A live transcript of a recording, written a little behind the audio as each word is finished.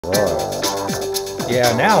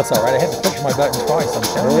Yeah, now it's all right. I had to push my button twice. I'm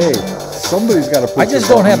telling you. Hey, somebody's got to push. I just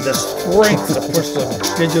don't have the strength to push the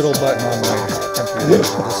digital button on my computer.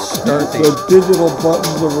 Just start the digital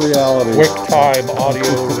buttons of reality. QuickTime audio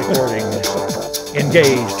recording.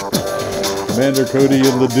 Engaged. Commander Cody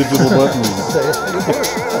and the digital buttons.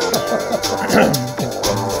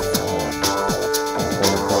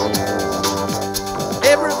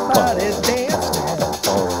 Everybody's dancing.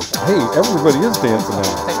 Hey, everybody is dancing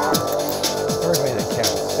now. Everybody that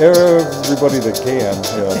counts. Everybody that can,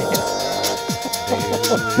 yeah.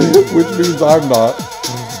 Which means I'm not.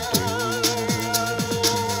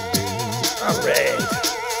 All right.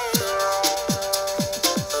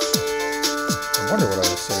 I wonder what I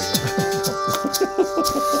was saying.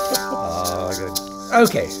 Good.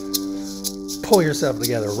 Okay. Pull yourself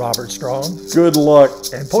together, Robert Strong. Good luck.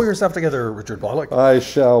 And pull yourself together, Richard Pollock. I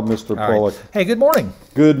shall, Mr. Pollock. Right. Hey, good morning.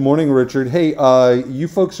 Good morning, Richard. Hey, you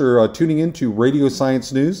folks are tuning in to Radio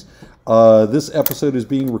Science News. This episode is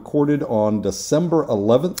being recorded on December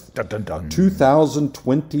 11th,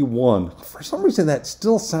 2021. For some reason, that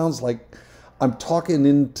still sounds like I'm talking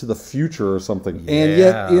into the future or something. Yeah. And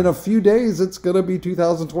yet, in a few days, it's going to be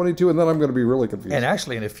 2022, and then I'm going to a confused. And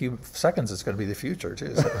actually, in a few seconds, it's going to be the future,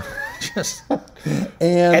 too. So just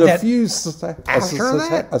and a few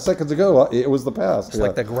seconds ago, it was the past. It's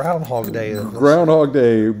like the Groundhog Day. Groundhog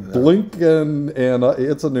Day. Blink, and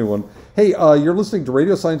it's a new one. Hey, you're listening to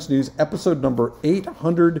Radio Science News, episode number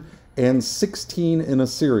 816 in a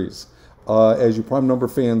series. As you prime number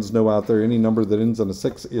fans know out there, any number that ends in a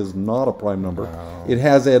 6 is not a prime number. No. It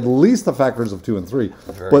has at least the factors of 2 and 3.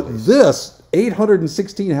 But this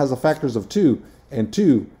 816 has the factors of 2 and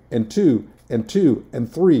 2 and 2 and 2 and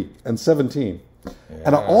 3 and 17. Yeah.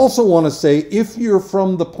 And I also want to say, if you're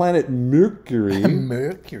from the planet Mercury,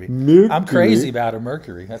 Mercury. I'm crazy about a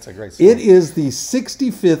Mercury. That's a great story. It is the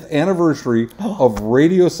 65th anniversary of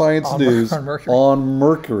Radio Science News on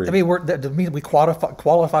Mercury. I mean, we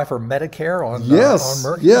qualify for Medicare on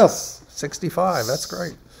Mercury? Yes. 65. That's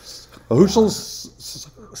great. Social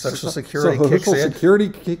Security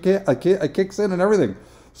kicks in and everything.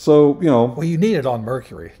 So, Well, you need it on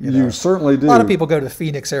Mercury. You certainly do. A lot of people go to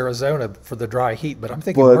Phoenix, Arizona for the dry heat, but I'm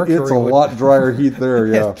thinking Mercury. But it's a lot drier heat there,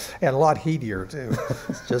 yeah. and a lot heatier, too.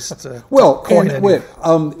 It's just.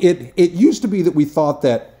 It used to be that we thought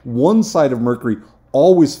that one side of Mercury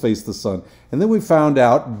always faced the sun. And then we found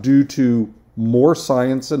out, due to more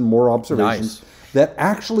science and more observations, that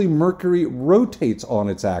actually Mercury rotates on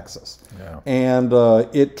its axis. Yeah. And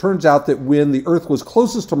it turns out that when the Earth was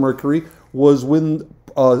closest to Mercury was when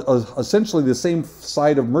essentially the same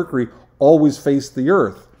side of Mercury always faced the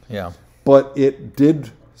Earth. Yeah. But it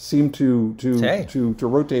did seem to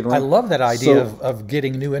rotate around. I love that idea of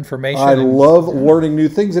getting new information. I love learning new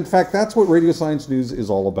things. In fact, that's what Radio Science News is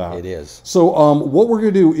all about. It is. So what we're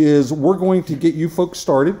going to do is we're going to get you folks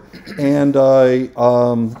started. And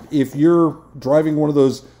if you're driving one of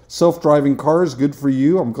those self-driving cars, good for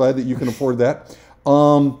you. I'm glad that you can afford that.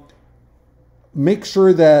 Make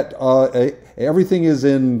sure that everything is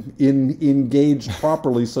engaged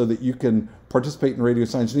properly so that you can participate in Radio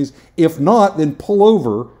Science News. If not, then pull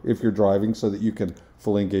over if you're driving so that you can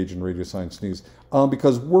fully engage in Radio Science News.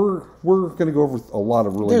 Because we're going to go over a lot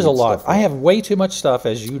of really There's good a lot. stuff. I have way too much stuff,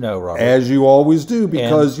 as you know, Robert. As you always do,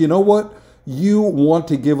 because you know what? You want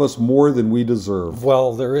to give us more than we deserve.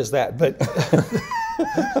 Well, there is that, but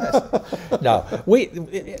no.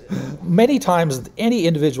 Many times any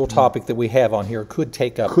individual topic that we have on here could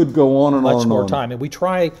take up go on and much on more time, and we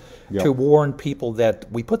try to warn people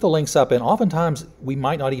that we put the links up, and oftentimes we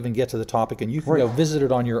might not even get to the topic, and you can go visit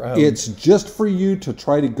it on your own. It's just for you to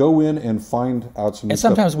try to go in and find out some. And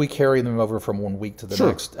sometimes we carry them over from one week to the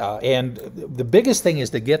next. And the biggest thing is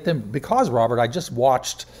to get them, because Robert, I just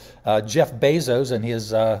watched Jeff Bezos and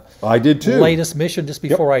his I did too. latest mission just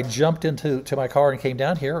before I jumped into my car and came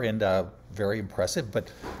down here, and very impressive. But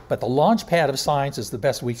the launch pad of science is the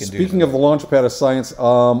best we can do. Speaking of the launch pad of science,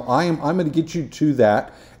 I'm going to get you to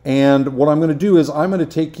that. And what I'm going to do is I'm going to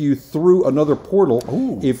take you through another portal.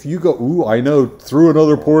 Ooh. If you go, through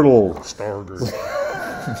another portal. Stargate.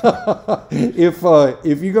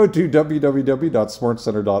 If you go to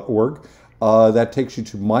www.smartcenter.org, that takes you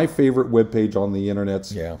to my favorite webpage on the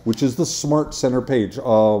internet, which is the Smart Center page.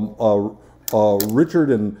 Richard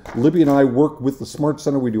and Libby and I work with the Smart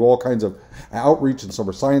Center. We do all kinds of outreach and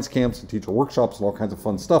summer science camps and teacher workshops and all kinds of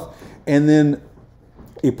fun stuff. And then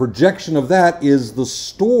a projection of that is the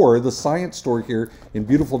store, the science store here in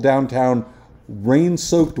beautiful downtown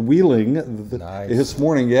rain-soaked Wheeling this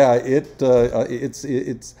morning. Yeah, it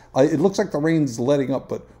looks like the rain's letting up,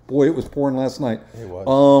 but boy, it was pouring last night. It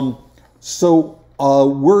was. So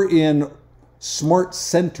we're in Smart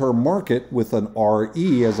Center Market with an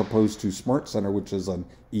RE as opposed to Smart Center, which is an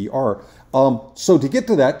ER. So to get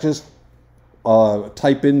to that, just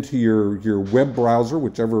type into your web browser,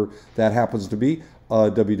 whichever that happens to be,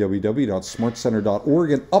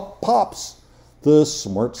 www.smartcenter.org, and up pops the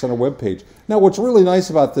Smart Center webpage. Now, what's really nice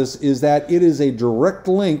about this is that it is a direct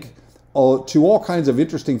link to all kinds of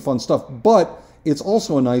interesting, fun stuff, but it's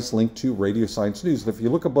also a nice link to Radio Science News. And if you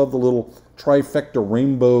look above the little trifecta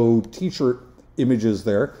rainbow t-shirt images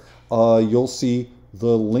there, you'll see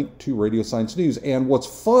the link to Radio Science News. And what's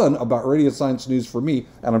fun about Radio Science News for me,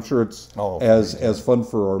 and I'm sure it's as fun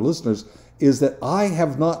for our listeners, is that I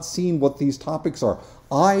have not seen what these topics are.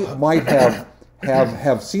 I might have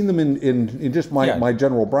seen them in just my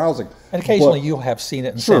general browsing. And occasionally you'll have seen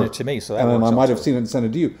it and sent it to me. So that and I might have seen it and sent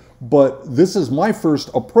it to you. But this is my first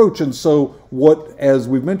approach. And so as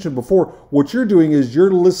we've mentioned before, what you're doing is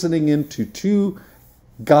you're listening into two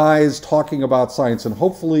guys talking about science, and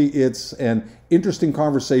hopefully it's an interesting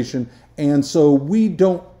conversation. And so we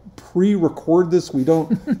don't pre-record this. We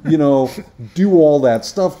don't, do all that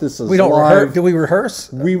stuff. This is live. Do we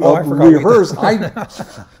rehearse? We rehearse.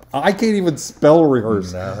 I can't even spell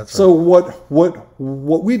rehearse. No, that's so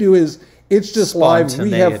what we do is it's just live.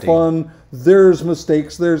 We have fun. There's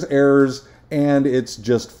mistakes. There's errors, and it's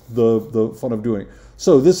just the fun of doing it.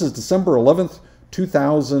 So this is December 11th,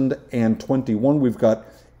 2021. We've got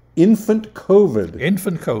infant COVID.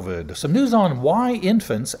 Infant COVID. Some news on why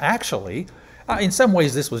infants actually, in some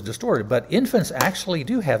ways this was distorted, but infants actually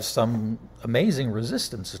do have some amazing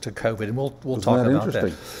resistance to COVID, and we'll talk about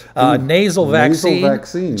that. Nasal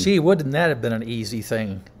vaccine. Gee, wouldn't that have been an easy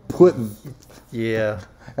thing?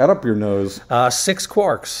 Add up your nose. 6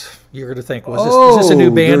 Quarks. You're going to think, is this a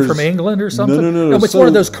new band from England or something? No. It's one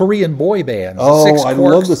of those Korean boy bands. I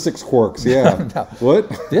love the 6 Quarks. Yeah. No. What?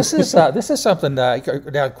 This is something.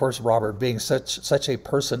 Now, of course, Robert, being such a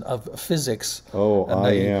person of physics.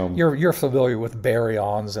 I am. You're familiar with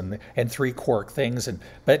baryons and 3 quark things, and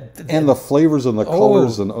the flavors and the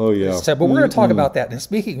colors and So, but we're going to talk about that. And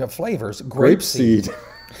speaking of flavors, grapeseed.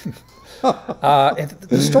 And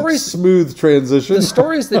the stories, smooth transition. The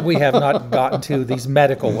stories that we have not gotten to, these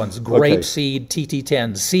medical ones, grapeseed,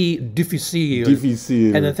 TT10, C. difficile,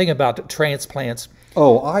 and the thing about transplants.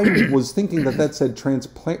 I was thinking that said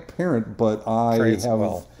transparent, but I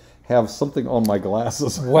have something on my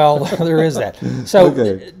glasses. Well, there is that. So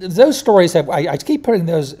those stories I keep putting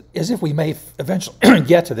those as if we may eventually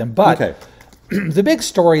get to them, but. The big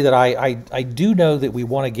story that I do know that we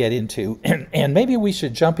want to get into, and maybe we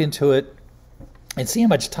should jump into it and see how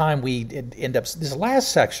much time we end up. This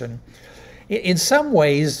last section, in some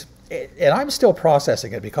ways, and I'm still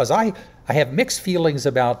processing it because I have mixed feelings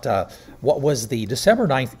about what was the December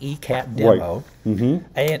 9th ECAT demo. Right. Mm-hmm.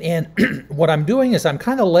 And what I'm doing is I'm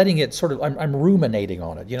kind of letting it sort of, I'm ruminating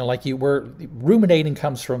on it. Like ruminating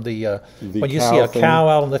comes from the when you see a cow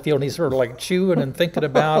out in the field and he's sort of like chewing and thinking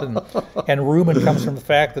about, and rumin comes from the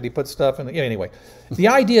fact that he puts stuff in. Anyway, the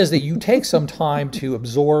idea is that you take some time to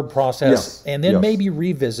absorb, process, and then maybe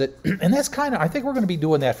revisit. And that's kind of, I think we're going to be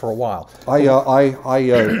doing that for a while. I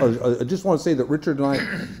just want to say that Richard and I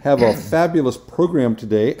have a fabulous program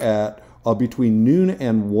today at between noon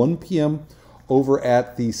and 1 p.m. over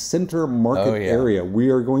at the Center Market area.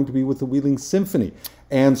 We are going to be with the Wheeling Symphony.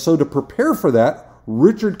 And so to prepare for that,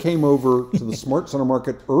 Richard came over to the Smart Center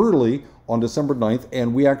Market early on December 9th,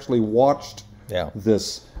 and we actually watched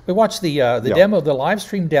this. We watched the demo, the live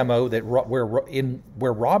stream demo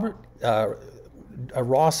where Robert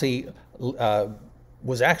Rossi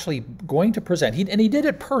was actually going to present. He did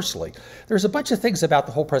it personally. There's a bunch of things about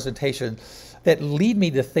the whole presentation that lead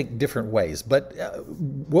me to think different ways. But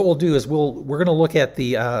what we'll do is we're going to look at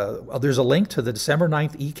there's a link to the December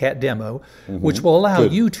 9th ECAT demo, which will allow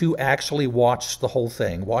you to actually watch the whole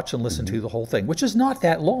thing, watch and listen to the whole thing, which is not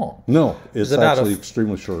that long. No, it's actually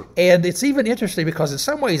extremely short. And it's even interesting because in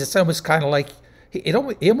some ways it's almost kind of like, it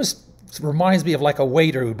almost reminds me of like a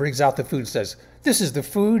waiter who brings out the food and says, "This is the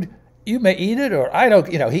food. You may eat it," or I don't,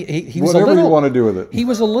 he was whatever you want to do with it. He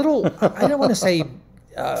was a little, I don't want to say,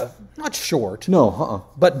 not short. No,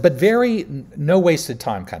 But very no wasted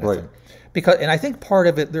time kind of thing. And I think part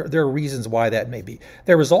of it, there are reasons why that may be.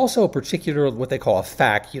 There was also a particular, what they call a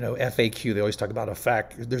FAQ, FAQ, they always talk about a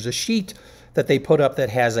FAQ. There's a sheet that they put up that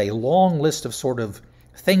has a long list of sort of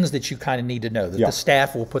things that you kind of need to know that the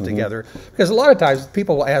staff will put together. Because a lot of times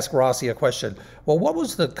people will ask Rossi a question, well, what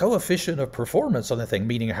was the coefficient of performance on the thing?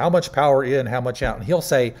 Meaning how much power in, how much out? And he'll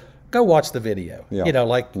say, go watch the video.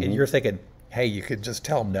 And you're thinking, hey, you could just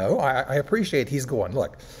tell him no. I appreciate he's going,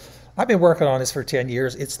 look, I've been working on this for 10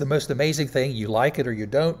 years. It's the most amazing thing. You like it or you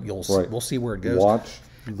don't. We'll see where it goes. Watch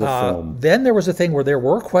the film. Then there was a thing where there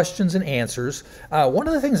were questions and answers. One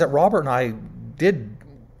of the things that Robert and I did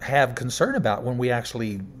have concern about when we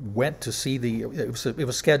actually went to see it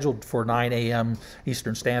was scheduled for 9 a.m.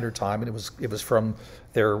 Eastern Standard Time, and it was from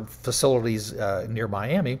their facilities near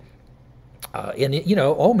Miami. And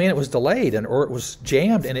oh man, it was delayed or it was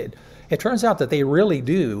jammed, and it turns out that they really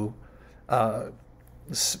do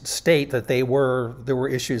state that there were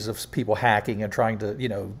issues of people hacking and trying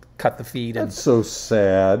to cut the feed. That's so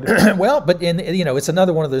sad. Well, but it's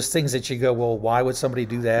another one of those things that you go, well, why would somebody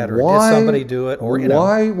do that, or did somebody do it, or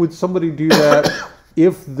why would somebody do that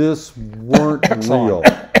if this weren't real?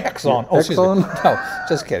 Exxon. Oh, Exxon? No,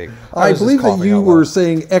 just kidding. I believe that you were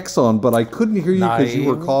saying Exxon, but I couldn't hear you because you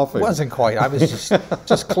were coughing. It wasn't quite. I was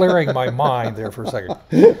just clearing my mind there for a second.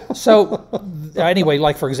 So anyway,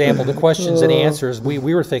 like for example, the questions and answers, we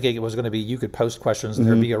were thinking it was going to be you could post questions and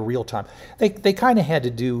there'd be a real time. They kind of had to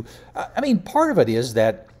do, part of it is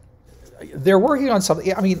that they're working on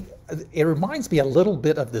something. It reminds me a little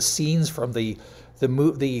bit of the scenes from the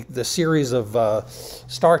series of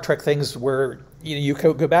Star Trek things where you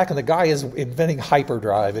go back and the guy is inventing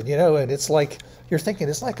hyperdrive, and and it's like you're thinking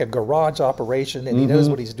it's like a garage operation, and he knows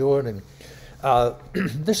what he's doing, and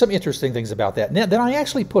there's some interesting things about that. Then I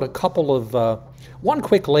actually put a couple of one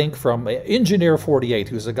quick link from Engineer 48,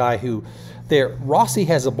 who's a guy who Rossi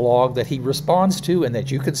has a blog that he responds to and that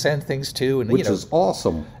you can send things to, and which is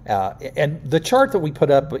awesome. And the chart that we put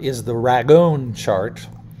up is the Ragone chart.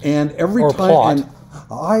 And every time,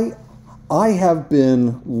 and I have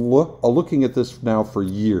been looking at this now for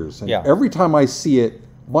years, and every time I see it,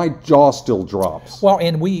 my jaw still drops. Well,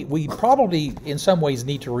 and we probably in some ways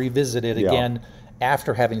need to revisit it again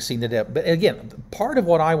after having seen it. But again, part of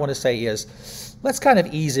what I want to say is let's kind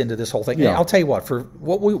of ease into this whole thing. Yeah. I'll tell you what,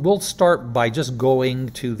 we'll start by just going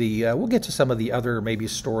to we'll get to some of the other maybe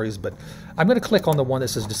stories, but I'm going to click on the one that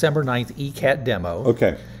says December 9th ECAT demo.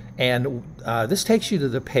 Okay. And this takes you to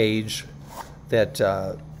the page that,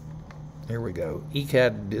 here we go,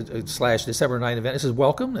 ECAT / December 9th event. It says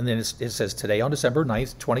welcome, and then it says today on December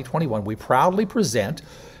 9th, 2021, we proudly present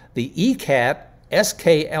the ECAT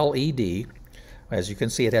SKLED. As you can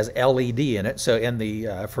see, it has LED in it.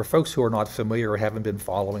 So, for folks who are not familiar or haven't been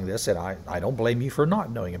following this, and I don't blame you for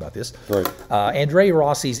not knowing about this, right. Andrea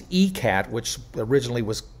Rossi's ECAT, which originally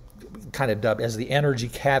was kind of dubbed as the energy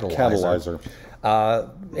catalyzer.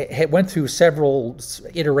 It went through several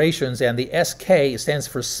iterations, and the SK stands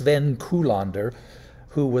for Sven Kullander,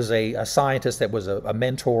 who was a scientist that was a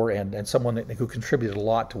mentor and someone who contributed a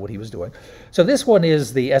lot to what he was doing. So this one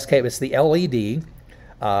is the SK. It's the LED.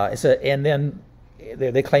 And then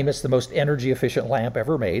they claim it's the most energy efficient lamp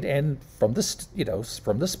ever made, and from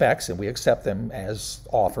the specs, and we accept them as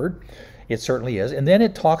offered. It certainly is. And then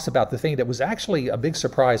it talks about the thing that was actually a big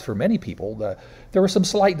surprise for many people. There were some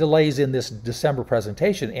slight delays in this December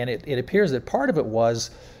presentation, and it appears that part of it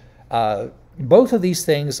was both of these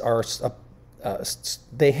things are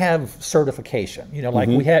they have certification. Like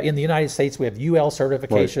we have in the United States, we have UL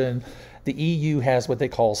certification. Right. The EU has what they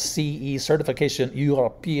call CE certification,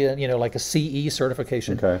 European, like a CE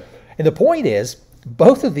certification. Okay. And the point is,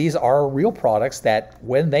 both of these are real products that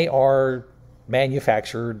when they are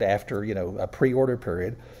manufactured after a pre-order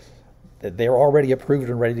period, they're already approved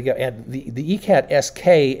and ready to go. And the ECAT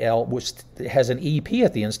SKL, which has an EP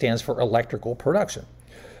at the end, stands for electrical production.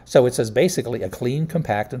 So it says basically a clean,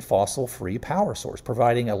 compact, and fossil-free power source,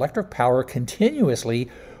 providing electric power continuously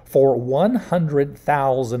for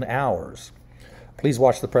 100,000 hours. Please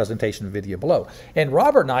watch the presentation video below. And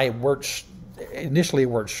Robert and I initially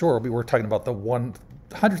weren't sure. We were talking about the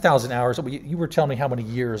 100,000 hours. You were telling me how many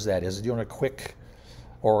years that is. Do you want a quick,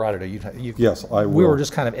 or I don't know? Yes, I will. We were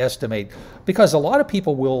just kind of estimate, because a lot of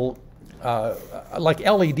people will, like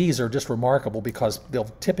LEDs are just remarkable because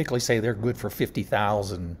they'll typically say they're good for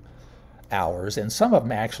 50,000 hours, and some of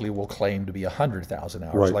them actually will claim to be 100,000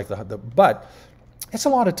 hours. Right. But it's a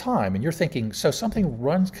lot of time, and you're thinking, so something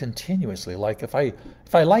runs continuously. Like if I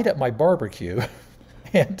light up my barbecue,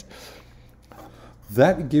 and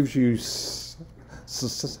that gives you 6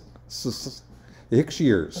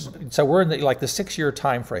 years. So we're in the 6-year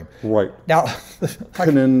time frame. Right. Now,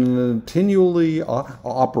 continually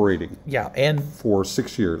operating. Yeah, and for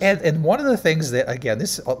 6 years. And one of the things that, again,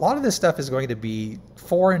 a lot of this stuff is going to be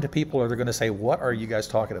foreign to people, or they're going to say, "What are you guys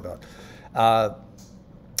talking about?"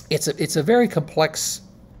 It's a very complex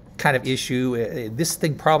kind of issue. This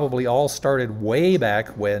thing probably all started way back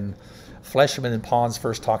when Fleischmann and Pons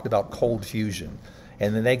first talked about cold fusion,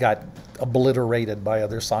 and then they got obliterated by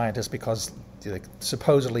other scientists because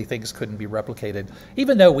supposedly things couldn't be replicated,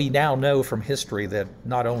 even though we now know from history that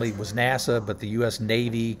not only was NASA, but the U.S.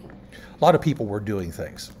 Navy, a lot of people were doing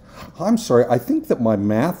things. I'm sorry. I think that my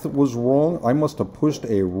math was wrong. I must have pushed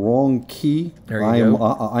a wrong key. There you go.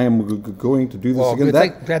 I am going to do this again.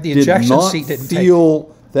 That the ejection seat didn't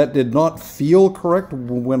that did not feel correct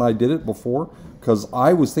when I did it before, because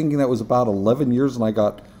I was thinking that was about 11 years, and I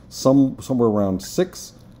got somewhere around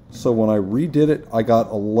 6. So when I redid it, I got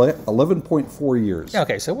 11.4 years.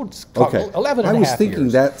 Okay, so we'll just talk 11 and a half years. I was thinking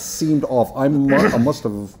that seemed off. I must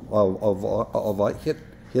have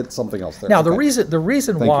hit something else there. Now, the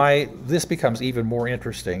reason why this becomes even more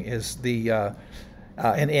interesting is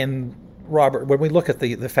and Robert, when we look at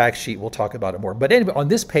the fact sheet, we'll talk about it more. But anyway, on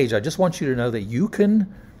this page, I just want you to know that you can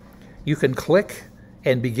click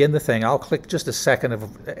and begin the thing. I'll click just a second.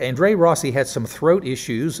 Andre Rossi had some throat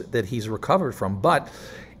issues that he's recovered from, but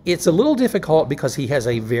it's a little difficult because he has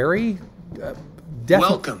a very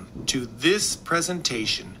Welcome to this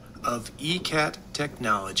presentation of ECAT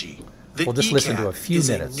technology. We'll just listen to a few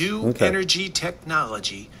minutes. Is a new energy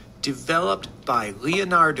technology developed by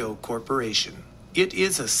Leonardo Corporation. It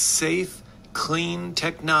is a safe, clean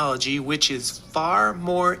technology which is far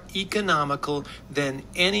more economical than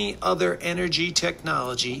any other energy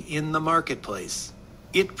technology in the marketplace.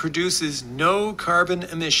 It produces no carbon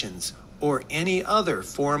emissions or any other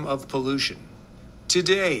form of pollution.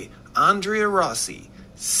 Today, Andrea Rossi,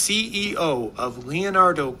 CEO of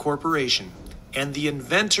Leonardo Corporation and the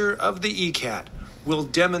inventor of the ECAT, will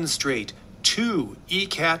demonstrate 2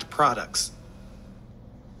 ECAT products.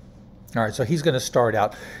 All right, so he's going to start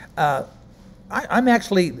out. I'm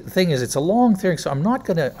actually, the thing is, it's a long thing, so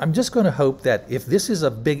I'm just going to hope that if this is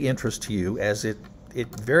a big interest to you, as it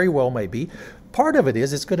very well may be, part of it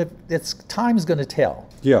is time's going to tell.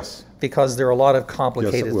 Yes. Because there are a lot of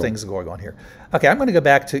complicated things going on here. Okay, I'm going to go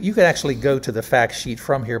back to, you could actually go to the fact sheet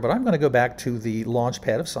from here, but I'm going to go back to the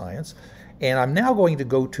Launchpad of Science, and I'm now going to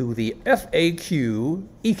go to the FAQ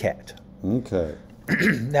ECAT. Okay.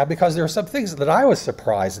 Now, because there are some things that I was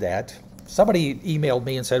surprised at. Somebody emailed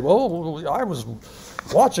me and said, well, I was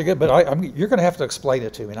watching it, but you're going to have to explain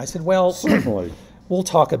it to me. And I said, well, certainly. We'll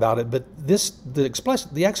talk about it, but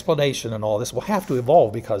the explanation and all this will have to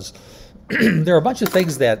evolve because there are a bunch of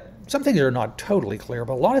things some things are not totally clear,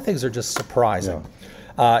 but a lot of things are just surprising.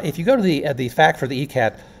 Yeah. If you go to the fact for the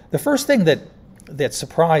ECAT, the first thing that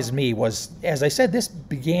surprised me was, as I said, this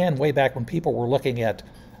began way back when people were looking at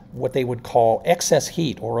what they would call excess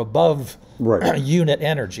heat or above unit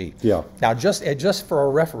energy. Yeah. Now, just for a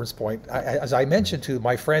reference point, as I mentioned to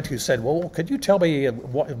my friend who said, well, could you tell me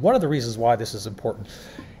one of the reasons why this is important?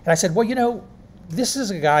 And I said, well, this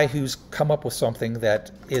is a guy who's come up with something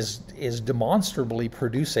that is demonstrably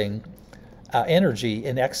producing energy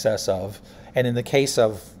in excess of, and in the case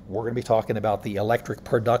of, we're going to be talking about the electric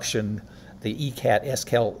production, the ECAT,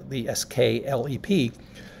 the SKLEP,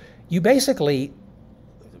 you basically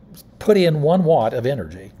put in 1 watt of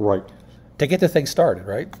energy. Right. To get the thing started,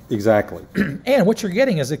 right? Exactly. And what you're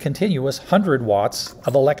getting is a continuous 100 watts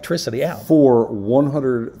of electricity out. For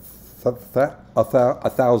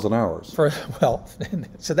 1,000 hours.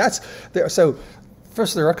 So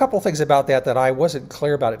first, there are a couple of things about that I wasn't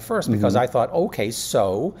clear about at first because I thought, okay,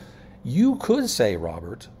 so you could say,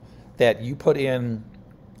 Robert, that you put in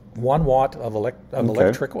 1 watt of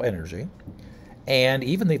electrical energy, and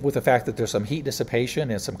even with the fact that there's some heat dissipation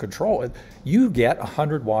and some control, you get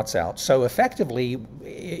 100 watts out. So effectively,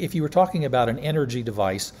 if you were talking about an energy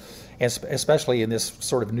device, especially in this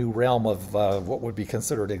sort of new realm of what would be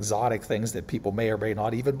considered exotic things that people may or may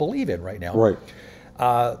not even believe in right now. Right.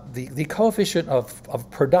 The coefficient of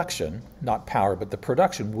production, not power, but the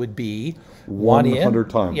production would be 100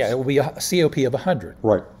 times. Yeah, it would be a COP of 100.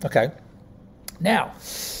 Right. Okay. Now,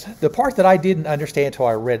 the part that I didn't understand until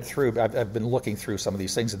I read through, I've been looking through some of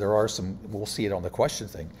these things, and there are some, we'll see it on the question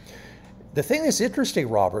thing. The thing that's interesting,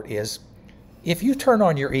 Robert, is if you turn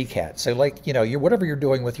on your ECAT, so like, whatever you're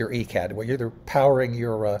doing with your ECAT, where you're powering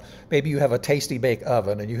your, maybe you have a Tasty Bake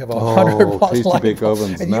Oven and you have a 100 watt Tasty light Bake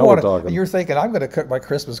ovens, and now we're talking. And you're thinking, I'm going to cook my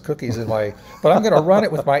Christmas cookies but I'm going to run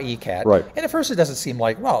it with my ECAT. Right. And at first it doesn't seem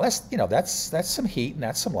like, well, that's some heat and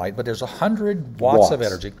that's some light, but there's 100 watts of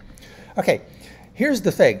energy. Okay. Here's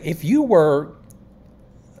the thing. If you were,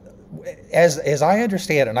 as I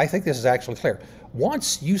understand it, and I think this is actually clear,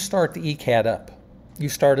 once you start the ECAT up, you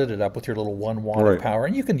started it up with your little 1 watt of power,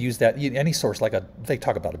 and you can use that, any source, they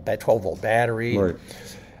talk about a 12-volt battery. Right.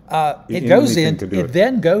 It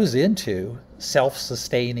then goes into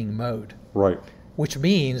self-sustaining mode. Right. Which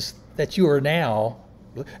means that you are now,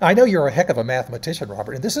 I know you're a heck of a mathematician,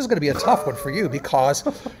 Robert, and this is going to be a tough one for you because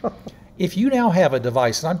if you now have a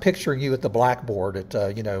device, and I'm picturing you at the blackboard at,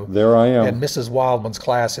 there I am. in Mrs. Wildman's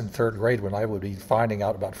class in 3rd grade when I would be finding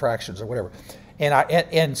out about fractions or whatever.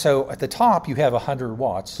 And so at the top, you have 100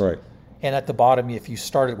 watts. Right. And at the bottom, if you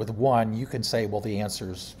started with 1, you can say, well, the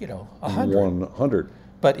answer's, 100. 100.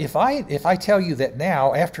 But if I tell you that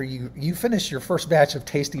now, after you finish your first batch of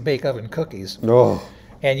Tasty Bake Oven cookies,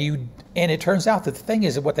 and it turns out that the thing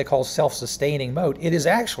is in what they call self-sustaining mode, it is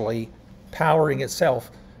actually powering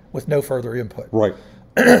itself with no further input. Right.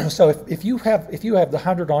 So if you have the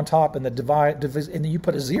 100 on top and and you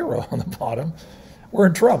put a 0 on the bottom, we're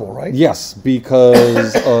in trouble, right? Yes,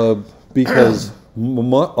 because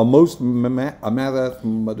most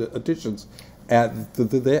mathematicians at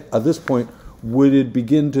this point would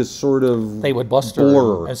begin to sort of they would bluster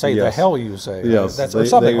blur and say, "The hell you say?" Yes, or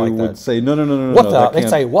something like that. They would say, "No, what the?" They'd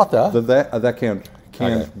say, "What the?" That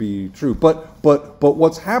can't be true. But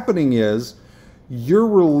what's happening is you're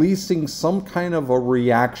releasing some kind of a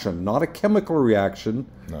reaction, not a chemical reaction,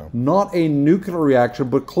 not a nuclear reaction,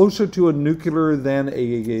 but closer to a nuclear than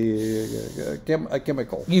a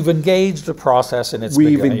chemical. You've engaged a process, and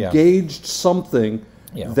we've engaged something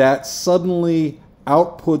that suddenly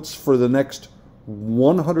outputs for the next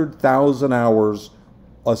 100,000 hours,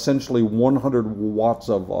 essentially 100 watts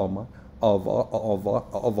of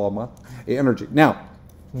energy. Now,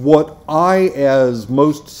 what I, as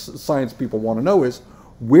most science people, want to know is,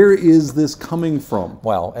 where is this coming from?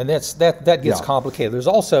 Well, and that gets complicated. There's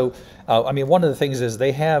also, one of the things is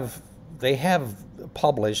they have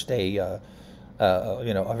published a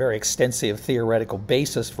very extensive theoretical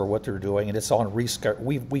basis for what they're doing, and it's on research.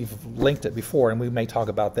 We've linked it before, and we may talk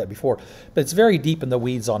about that before. But it's very deep in the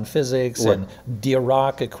weeds on physics and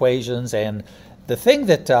Dirac equations. And the thing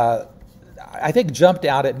that I think jumped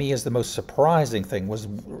out at me as the most surprising thing was,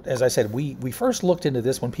 as I said, we first looked into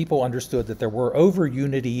this when people understood that there were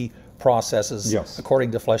over-unity processes, according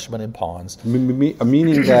to Fleischmann and Pons.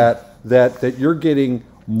 Meaning that you're getting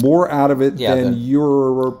more out of it than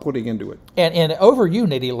you're putting into it. And over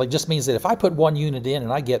unity just means that if I put 1 unit in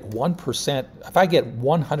and I get 1%, if I get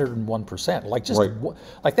 101%,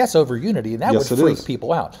 like that's over unity, and that would freak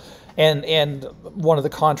people out. And one of the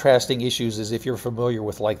contrasting issues is, if you're familiar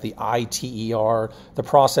with like the ITER, the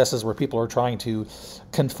processes where people are trying to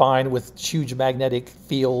confine with huge magnetic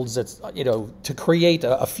fields, that's to create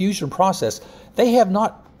a fusion process, they have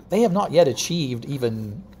not yet achieved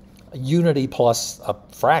even unity plus a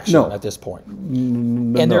fraction at this point.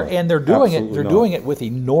 And they're doing it. They're doing it with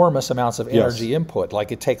enormous amounts of energy input.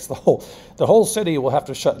 Like it takes the whole city will have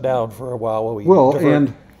to shut down for a while while we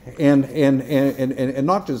divert. And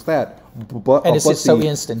not just that, but it's so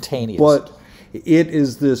instantaneous. But it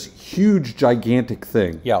is this huge, gigantic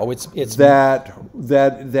thing. Yeah, it's that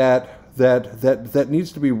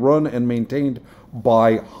needs to be run and maintained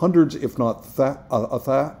by hundreds, if not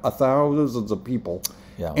thousands of people.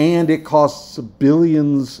 Yeah. And it costs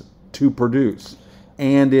billions to produce.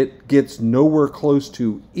 And it gets nowhere close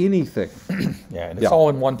to anything. And it's all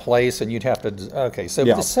in one place, and you'd have to. Okay, so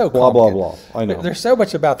it's so blah blah blah. I know. There's so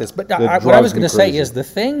much about this, but what I was going to say is the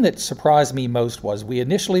thing that surprised me most was we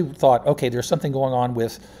initially thought, okay, there's something going on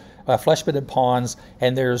with Fleischmann and Pons,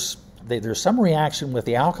 and there's some reaction with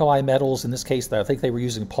the alkali metals. In this case, I think they were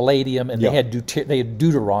using palladium, and they had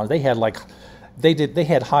deuterons. They had they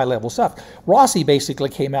had high level stuff. Rossi basically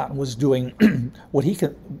came out and was doing what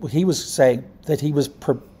he was saying that he was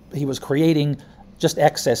creating just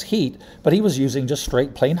excess heat, but he was using just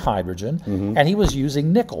straight plain hydrogen, and he was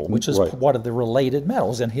using nickel, which is one of the related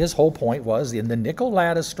metals. And his whole point was, in the nickel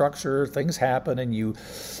lattice structure, things happen, and you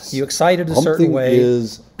excite it a certain way.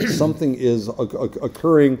 Something is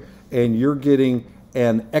occurring, and you're getting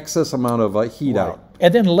an excess amount of heat out.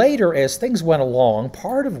 And then later, as things went along,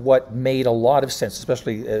 part of what made a lot of sense,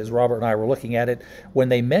 especially as Robert and I were looking at it, when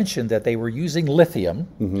they mentioned that they were using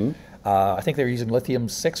lithium, I think they were using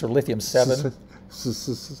lithium-6 or lithium-7.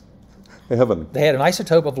 Heaven. They had an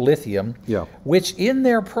isotope of lithium, which in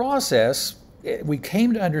their process, we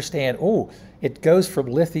came to understand, it goes from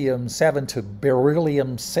lithium-7 to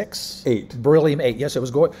beryllium-6? 8. Beryllium-8, yes, it was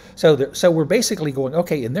going. So we're basically going,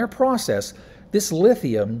 okay, in their process, this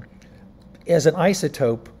lithium as an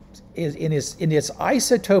isotope in its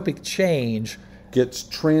isotopic change gets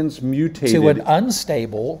transmutated to a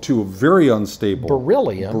very unstable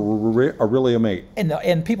beryllium-8.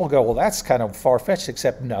 And people go, well, that's kind of far-fetched,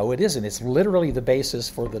 except no, it isn't. It's literally the basis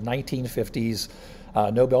for the 1950s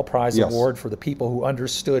Nobel Prize Award for the people who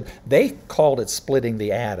understood. They called it splitting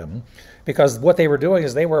the atom, because what they were doing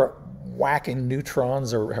is they were whacking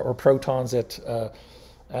neutrons or protons at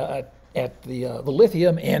the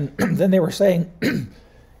lithium, and then they were saying,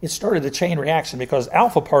 it started a chain reaction because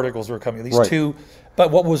alpha particles were coming, these two.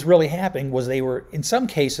 But what was really happening was they were, in some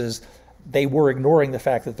cases, they were ignoring the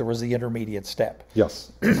fact that there was the intermediate step.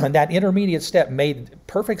 Yes. And that intermediate step made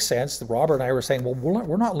perfect sense. Robert and I were saying, well,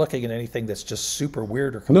 we're not looking at anything that's just super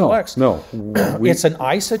weird or complex. No. It's an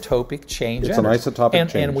isotopic change. It's an isotopic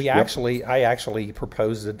change. And I actually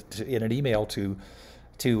proposed it in an email to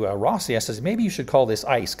Rossi. I says, maybe you should call this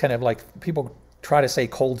ice, kind of like people try to say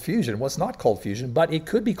cold fusion. Well, it's not cold fusion, but it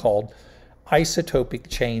could be called isotopic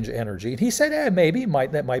change energy. And he said, maybe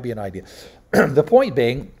that might be an idea. The point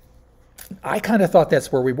being, I kind of thought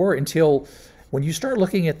that's where we were until when you start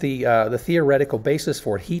looking at the theoretical basis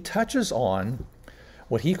for it, he touches on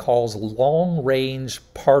what he calls long-range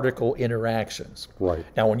particle interactions. Right.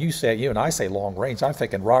 Now, when you and I say long range, I'm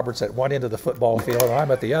thinking Robert's at one end of the football field and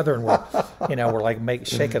I'm at the other, and we're like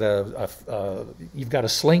shaking you've got a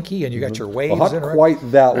slinky and you got your waves. Well, not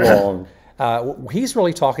quite that long. He's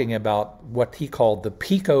really talking about what he called the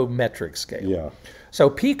picometric scale. Yeah. So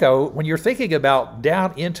pico, when you're thinking about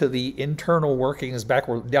down into the internal workings,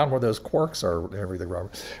 down where those quarks are and everything,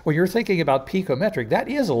 Robert, when you're thinking about picometric, that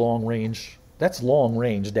is a long range. That's long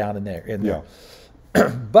range down in there. Yeah.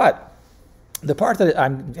 But the part that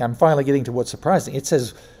I'm finally getting to what's surprising, it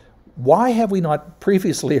says, why have we not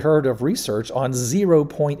previously heard of research on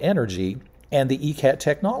 0-point energy and the ECAT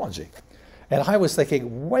technology? And I was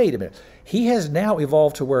thinking, wait a minute. He has now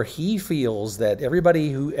evolved to where he feels that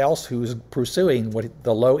everybody who's pursuing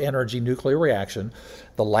the low energy nuclear reaction,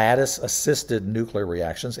 the lattice assisted nuclear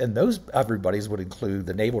reactions, and those everybody's would include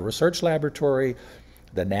the Naval Research Laboratory,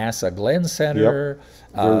 the NASA Glenn Center.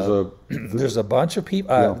 Yep. There's a bunch of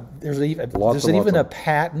people. There's even a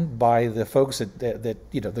patent by the folks that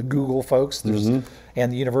the Google folks, and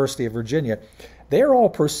the University of Virginia. They're all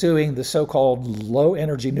pursuing the so-called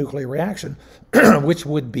low-energy nuclear reaction, which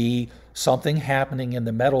would be something happening in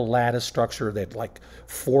the metal lattice structure that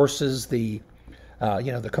forces the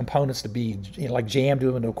components to be jammed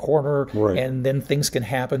into a corner, and then things can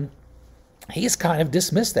happen. He's kind of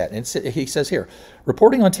dismissed that. And he says here,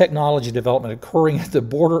 reporting on technology development occurring at the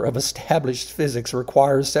border of established physics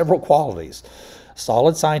requires several qualities: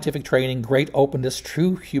 solid scientific training, great openness,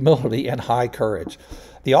 true humility, and high courage.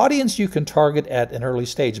 The audience you can target at an early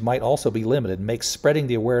stage might also be limited, makes spreading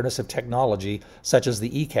the awareness of technology such as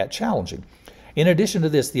the ECAT challenging. In addition to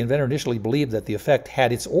this, the inventor initially believed that the effect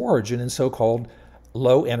had its origin in so-called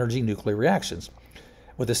low-energy nuclear reactions,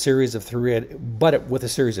 with a series of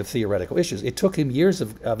theoretical issues. It took him years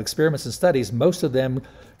of experiments and studies, most of them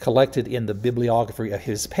collected in the bibliography of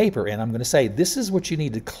his paper. And I'm going to say, this is what you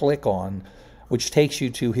need to click on, which takes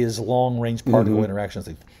you to his long-range particle interactions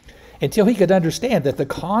thing. Until he could understand that the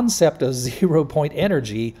concept of 0-point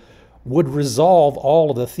energy would resolve all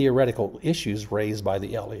of the theoretical issues raised by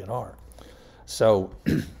the LENR. So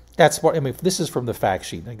that's what, this is from the fact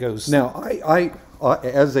sheet. It goes. Now, I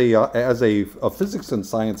as a physics and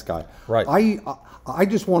science guy, I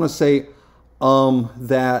just want to say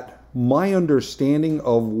that my understanding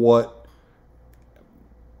of what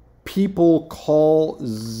people call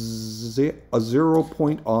a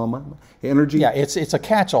 0-point energy. Yeah, it's a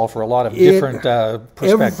catch-all for a lot of different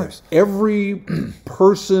perspectives. Every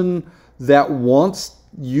person that wants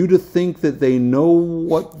you to think that they know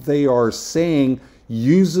what they are saying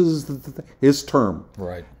uses his term.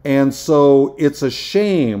 Right. And so it's a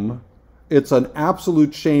shame, it's an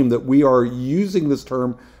absolute shame that we are using this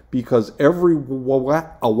term, because every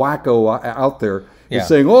wacko out there is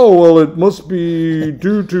saying, oh, well, it must be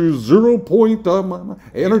due to 0-point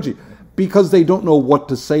energy, because they don't know what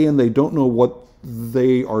to say and they don't know what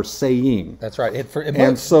they are saying. That's right.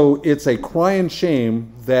 So it's a crying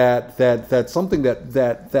shame that something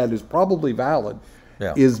that is probably valid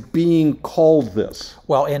is being called this.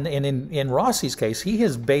 Well, and in Rossi's case, he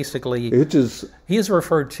has basically he has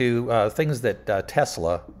referred to things that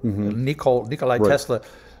Tesla, Nikolai Tesla,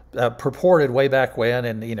 purported way back when,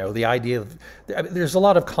 and the idea of there's a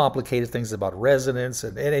lot of complicated things about resonance,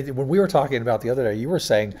 and when we were talking about the other day, you were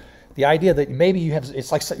saying the idea that maybe you have,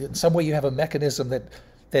 it's like in some way you have a mechanism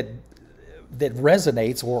that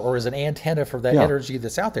resonates or is an antenna for that energy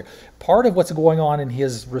that's out there. Part of what's going on in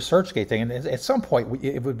his ResearchGate thing, and at some point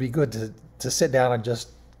it would be good to sit down and just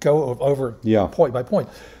go over point by point.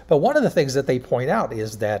 But one of the things that they point out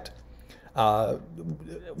is that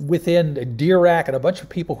within Dirac and a bunch of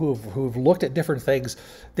people who've looked at different things,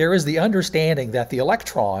 there is the understanding that the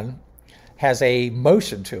electron has a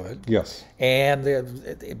motion to it. Yes. And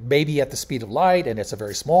it may be at the speed of light, and it's a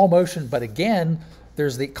very small motion. But again,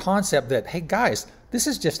 there's the concept that, hey, guys, this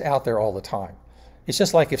is just out there all the time. It's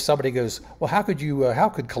just like if somebody goes, well, how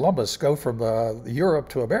could Columbus go from Europe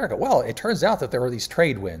to America? Well, it turns out that there were these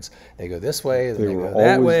trade winds. They go this way, they go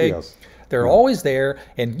that way. Yes. They're always there,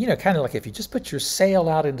 and kind of like if you just put your sail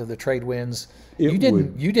out into the trade winds, you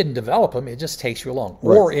didn't develop them. It just takes you along.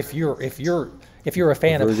 Right. Or if you're a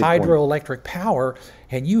fan of hydroelectric power,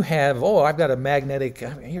 and you have I've got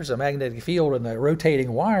here's a magnetic field and a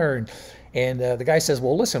rotating wire, and the guy says,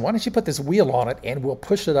 well, listen, why don't you put this wheel on it and we'll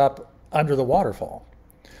push it up under the waterfall.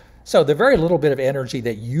 So the very little bit of energy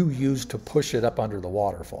that you use to push it up under the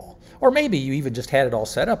waterfall. Or maybe you even just had it all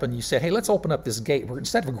set up and you said, hey, let's open up this gate.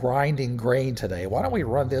 Instead of grinding grain today, why don't we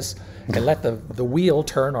run this and let the wheel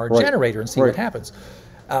turn our generator and see what happens?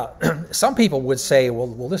 Some people would say,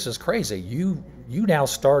 well, this is crazy. You now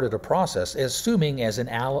started a process, assuming as an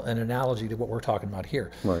analogy to what we're talking about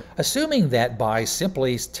here. Right. Assuming that by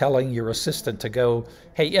simply telling your assistant to go,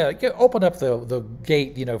 hey, open up the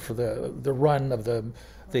gate, for the run of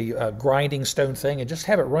the grinding stone thing, and just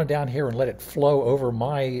have it run down here and let it flow over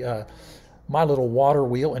my little water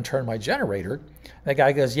wheel and turn my generator. And the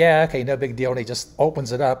guy goes, yeah, okay, no big deal. And he just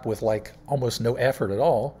opens it up with like almost no effort at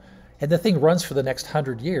all. And the thing runs for the next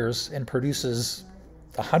 100 years and produces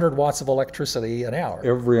 100 watts of electricity an hour.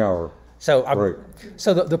 Every hour. So,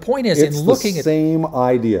 so the point is, in looking at the same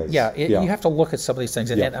ideas. You have to look at some of these things,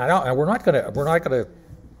 and we're not going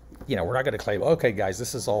to claim, okay, guys,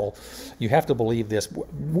 this is all. You have to believe this.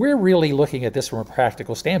 We're really looking at this from a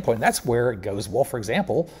practical standpoint. And that's where it goes. Well, for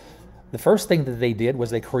example, the first thing that they did was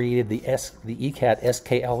they created the ECAT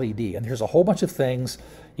SKLED, and there's a whole bunch of things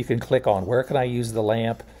you can click on. Where can I use the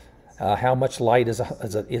lamp? How much light is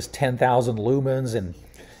 10,000 lumens, and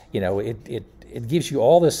it gives you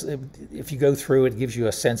all this. If you go through, it gives you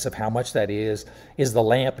a sense of how much that is. Is the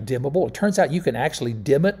lamp dimmable? It turns out you can actually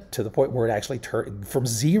dim it to the point where it actually turns from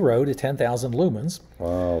 0 to 10,000 lumens.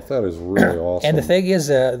 Wow, that is really awesome. And the thing is,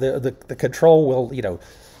 the control will,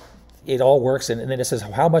 it all works, and then it says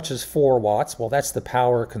how much is 4 watts. Well, that's the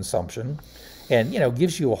power consumption, and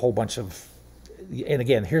gives you a whole bunch of. And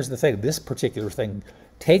again, here's the thing: this particular thing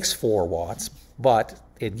takes 4 watts, but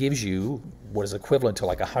it gives you what is equivalent to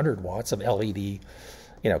like 100 watts of LED,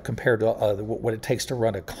 compared to what it takes to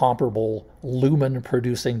run a comparable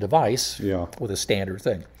lumen-producing device with a standard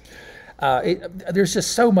thing. There's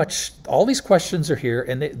just so much. All these questions are here,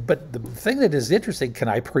 but the thing that is interesting: can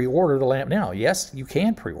I pre-order the lamp now? Yes, you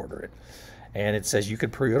can pre-order it, and it says you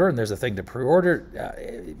can pre-order, and there's a thing to pre-order.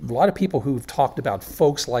 A lot of people who've talked about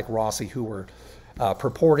folks like Rossi who were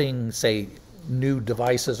purporting, say, new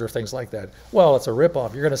devices or things like that. Well, it's a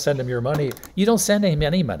ripoff. You're going to send him your money. You don't send him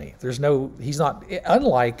any money. He's not,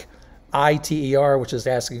 unlike ITER, which is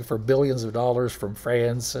asking for billions of dollars from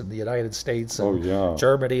France and the United States and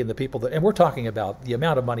Germany and the people and we're talking about the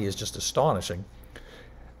amount of money is just astonishing.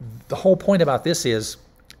 The whole point about this is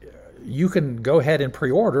you can go ahead and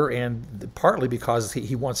pre-order, and partly because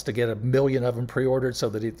he wants to get 1 million of them pre-ordered so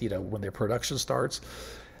that when their production starts,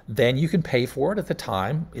 then you can pay for it at the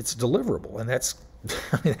time it's deliverable, and that's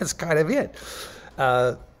that's kind of it.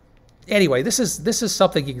 Anyway, this is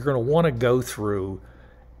something you're going to want to go through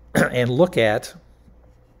and look at.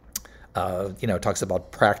 It talks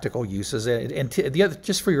about practical uses, and the other,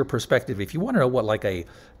 just for your perspective, if you want to know what like a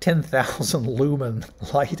 10,000 lumen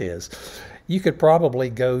light is, you could probably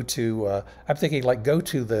go to. I'm thinking like go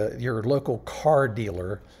to your local car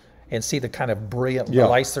dealer and see the kind of brilliant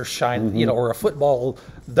lights they're shining, or a football.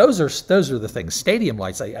 Those are the things. Stadium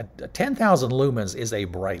lights. 10,000 lumens is a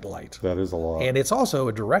bright light. That is a lot. And it's also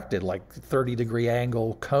a directed, like 30-degree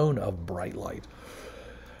angle cone of bright light.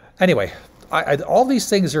 Anyway, all these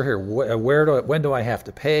things are here. When do I have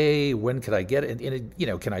to pay? When could I get it?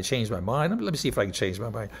 And can I change my mind? Let me see if I can change my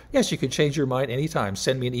mind. Yes, you can change your mind anytime.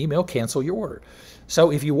 Send me an email, cancel your order.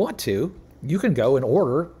 So if you want to, you can go and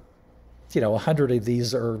order 100 of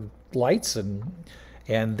these lights, and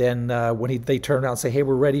then when they turn out and say, hey,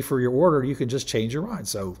 we're ready for your order, you can just change your mind.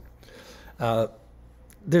 So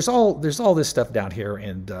there's all this stuff down here,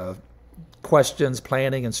 and questions,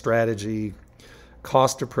 planning and strategy,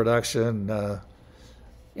 cost of production.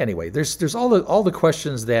 Anyway, there's all the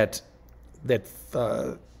questions that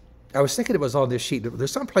I was thinking it was on this sheet.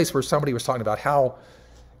 There's some place where somebody was talking about how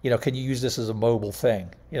can you use this as a mobile thing?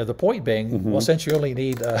 The point being, well, since you only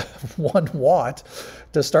need 1 watt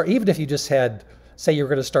to start, even if you just had, say you're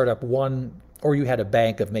going to start up one, or you had a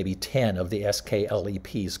bank of maybe 10 of the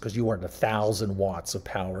SKLEPs because you weren't 1,000 watts of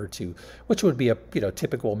power which would be a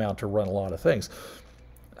typical amount to run a lot of things.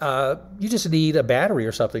 You just need a battery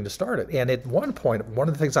or something to start it. And at one point, one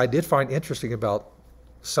of the things I did find interesting about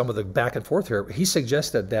some of the back and forth here, he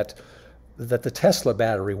suggested that the Tesla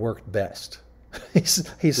battery worked best. he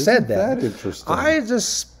said that. That interesting. I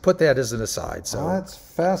just put that as an aside. So that's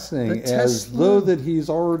fascinating. As though that he's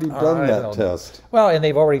already done that test. Well, and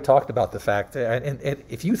they've already talked about the fact that, and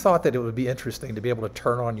if you thought that it would be interesting to be able to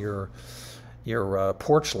turn on your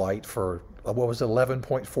porch light for what was it,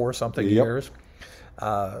 11.4 something years.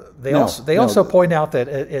 They also point out that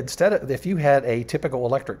instead of, if you had a typical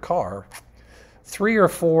electric car, 3 or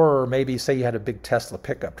 4, or maybe say you had a big Tesla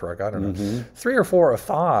pickup truck, I don't know, 3 or 4 or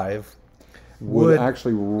 5 would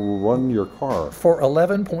actually run your car for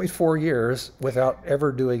 11.4 years without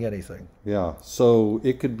ever doing anything. Yeah, so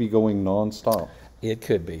it could be going nonstop. It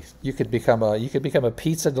could be. You could become a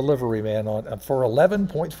pizza delivery man for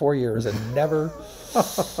 11.4 years and never.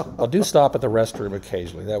 Well, do stop at the restroom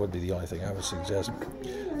occasionally. That would be the only thing I would suggest.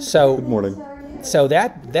 So good morning. So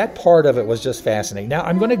that part of it was just fascinating. Now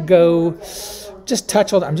I'm going to go just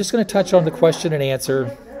touch on. I'm just going to touch on the question and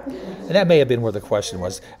answer. And that may have been where the question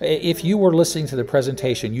was. If you were listening to the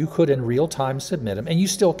presentation, you could in real time submit them, and you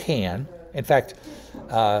still can. In fact,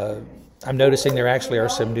 I'm noticing there actually are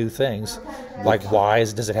some new things, like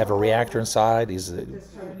does it have a reactor inside? Is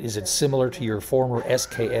it similar to your former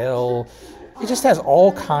SKL? It just has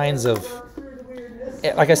all kinds of,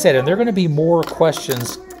 like I said, and there are going to be more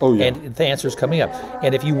questions and the answers coming up.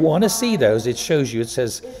 And if you want to see those, it shows you. It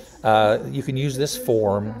says you can use this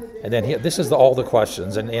form, and then this is all the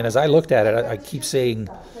questions. And as I looked at it, I keep seeing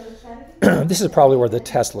this is probably where the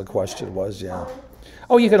Tesla question was. Yeah.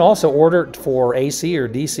 Oh, you can also order it for AC or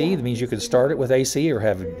DC. That means you can start it with AC or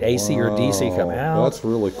have AC or DC come out. That's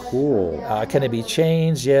really cool. Can it be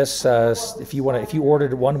changed? Yes. If you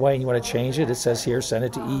ordered it one way and you want to change it, it says here, send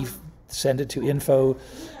it to info.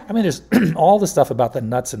 I mean, there's all the stuff about the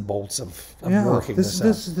nuts and bolts of working this out.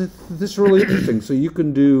 This is really interesting. So you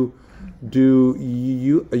can do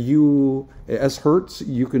as Hertz.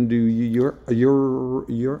 You can do a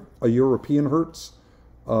European Hertz.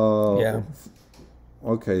 Yeah.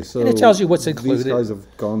 Okay, so and it tells you what's included. These guys have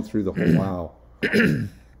gone through the whole wow.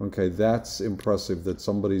 Okay, that's impressive that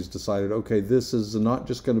somebody's decided, okay, this is not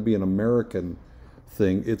just going to be an American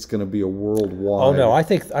thing, it's going to be a worldwide. Oh no, I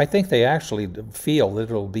think they actually feel that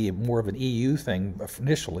it'll be more of an EU thing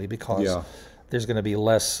initially because there's going to be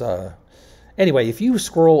less anyway, if you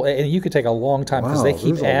scroll, and you could take a long time because they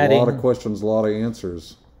keep adding a lot of questions, a lot of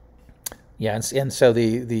answers. Yeah, and so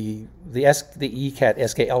the ECAT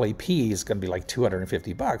SKLEP is going to be like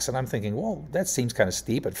 $250, and I'm thinking, well, that seems kind of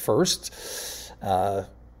steep at first.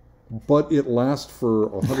 But it lasts for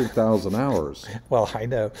 100,000 hours. Well, I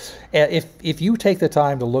know. If you take the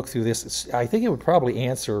time to look through this, I think it would probably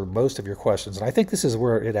answer most of your questions. And I think this is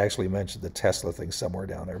where it actually mentioned the Tesla thing somewhere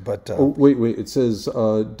down there. But wait. It says,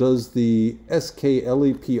 does the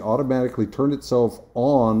SKLEP automatically turn itself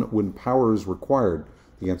on when power is required?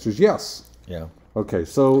 The answer is yes. Yeah. Okay,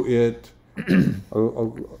 so it it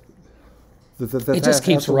just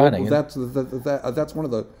keeps running. That's one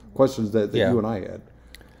of the questions that you and I had.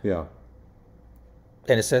 Yeah.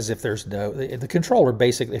 And it says if there's the controller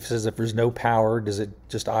basically says if there's no power, does it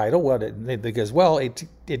just idle? What it goes, well, it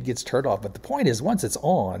gets turned off. But the point is, once it's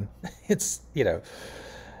on, it's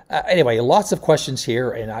anyway, lots of questions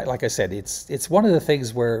here, and like I said, it's one of the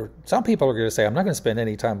things where some people are going to say, I'm not going to spend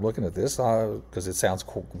any time looking at this because it sounds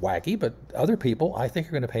wacky, but other people, I think,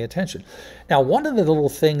 are going to pay attention. Now, one of the little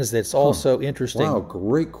things that's also interesting... Wow,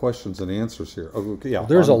 great questions and answers here. Okay, yeah,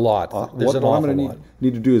 there's a lot. There's an awful lot. What I'm going to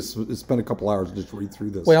need to do is spend a couple hours and just read through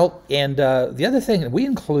this. Well, and the other thing, we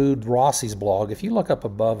include Rossi's blog. If you look up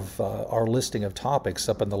above our listing of topics,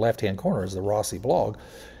 up in the left-hand corner is the Rossi blog.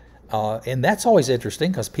 And that's always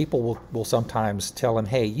interesting because people will sometimes tell him,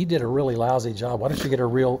 "Hey, you did a really lousy job. Why don't you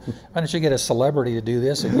get a celebrity to do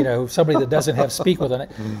this? And somebody that doesn't have speak with it."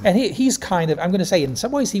 And he's kind of, I'm going to say, in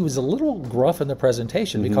some ways, he was a little gruff in the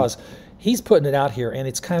presentation because he's putting it out here, and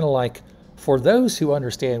it's kind of like, for those who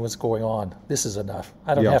understand what's going on, this is enough.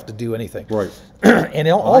 I don't have to do anything. Right. And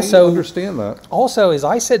also, I understand that. Also, as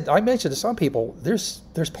I mentioned to some people, there's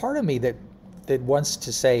part of me that wants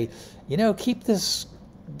to say, keep this.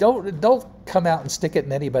 Don't come out and stick it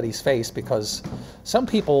in anybody's face, because some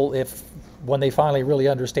people, when they finally really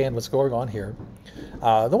understand what's going on here,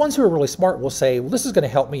 the ones who are really smart will say, well, this is going to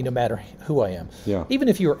help me no matter who I am. Yeah. Even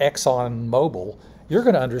if you're ExxonMobil, you're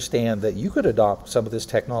going to understand that you could adopt some of this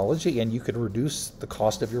technology and you could reduce the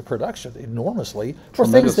cost of your production enormously for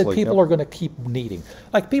things that people are going to keep needing.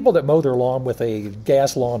 Like people that mow their lawn with a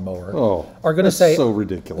gas lawnmower are going to say, so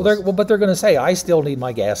ridiculous. But they're going to say, I still need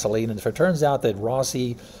my gasoline. And if it turns out that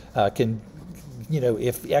Rossi can,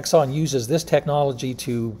 if Exxon uses this technology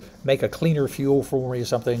to make a cleaner fuel for me or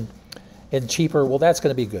something and cheaper, well, that's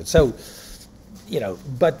going to be good. So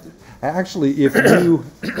But actually,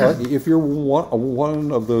 if you're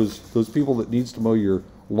one of those people that needs to mow your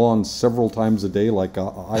lawn several times a day, like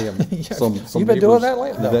I am. Some you've been doing that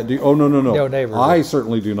lately? No. No. No neighbors. I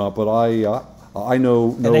certainly do not, but I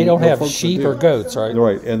know. And they don't have sheep or goats, right?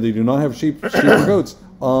 Right, and they do not have sheep or goats.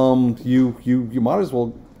 You might as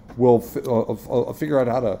well figure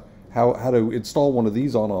out how to install one of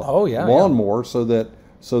these on a lawnmower so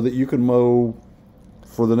that you can mow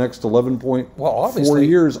for the next 11.4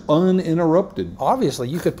 years uninterrupted. Obviously,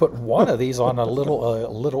 you could put one of these on a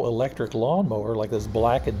little electric lawnmower like those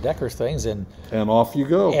Black & Decker things, and off you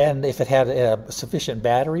go. And if it had sufficient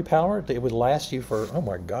battery power, it would last you for, oh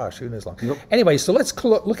my gosh, who knows long. Yep. Anyway, so let's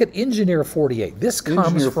look at Engineer 48. This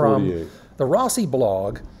comes from the Rossi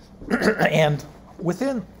blog, and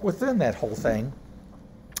within that whole thing,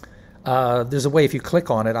 there's a way, if you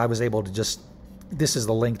click on it, I was able to just, this is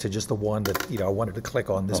the link to just the one that I wanted to click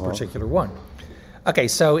on, this particular one. Okay,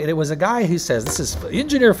 so it was a guy who says, this is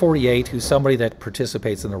Engineer 48, who's somebody that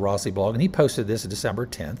participates in the Rossi blog, and he posted this December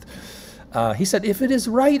 10th. He said, if it is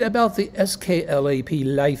right about the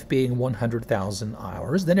SKLAP life being 100,000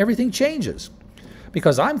 hours, then everything changes.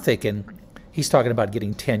 Because I'm thinking, he's talking about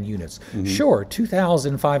getting 10 units. Sure,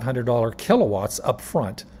 $2,500 kilowatts up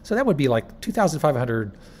front. So that would be like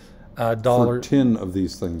 $2,500 for 10 of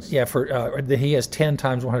these things. Yeah, he has 10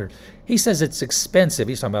 times 100. He says it's expensive.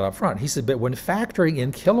 He's talking about up front. He said, but when factoring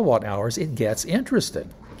in kilowatt hours, it gets interesting.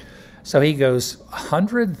 So he goes,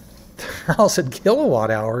 100,000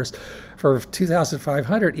 kilowatt hours for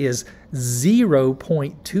 2,500 is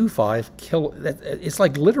 0.25 kilo. It's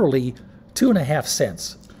like literally 2.5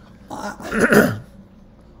 cents. All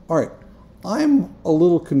right. I'm a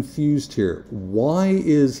little confused here. Why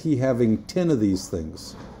is he having 10 of these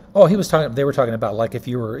things? Oh, they were talking about like if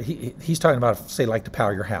you were, he's talking about, say, like to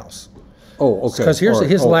power your house. Oh, okay. Because here's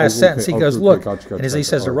his last sentence. He goes, look, and as he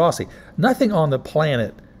says to Rossi, nothing on the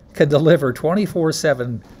planet can deliver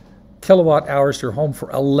 24/7 kilowatt hours to your home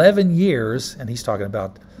for 11 years, and he's talking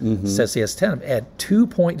about, says he has 10, at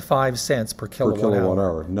 2.5 cents per kilowatt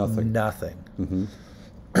hour. Nothing.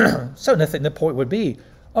 So the point would be,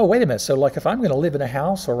 oh, wait a minute. So like if I'm going to live in a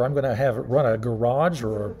house, or I'm going to run a garage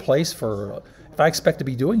or a place for, if I expect to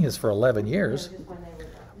be doing this for 11 years,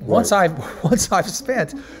 once I've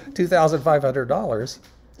spent $2,500,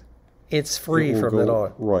 it's free from then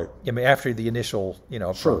on. Right. I mean, after the initial,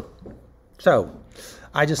 Sure. So,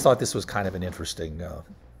 I just thought this was kind of an interesting.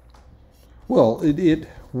 Well,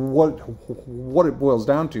 what it boils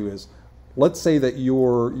down to is, let's say that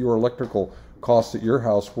your electrical costs at your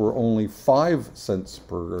house were only 5 cents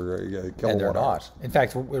per kilowatt. And they're not. In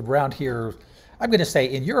fact, around here, I'm going to say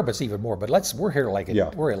in Europe it's even more, but we're here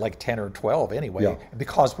we're at like 10 or 12 anyway. Yeah.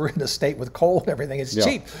 Because we're in a state with coal and everything, it's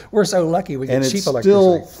cheap. We're so lucky we get cheap electricity.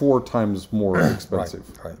 And it's still 4 times more expensive.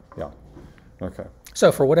 Right. Yeah. Okay.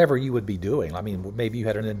 So for whatever you would be doing, I mean, maybe you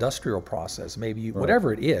had an industrial process, maybe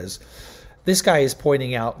whatever it is, this guy is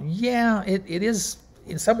pointing out, it is,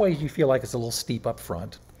 in some ways you feel like it's a little steep up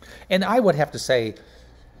front. And I would have to say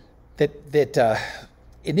that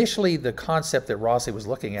initially the concept that Rossi was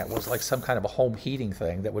looking at was like some kind of a home heating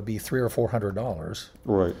thing that would be $300 or $400.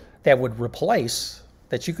 Right. That would replace,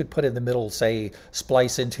 that you could put in the middle, say,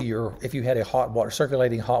 splice into if you had a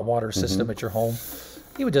circulating hot water system at your home,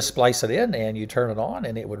 you would just splice it in and you turn it on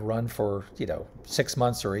and it would run for, 6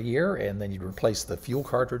 months or a year, and then you'd replace the fuel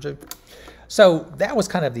cartridge. So that was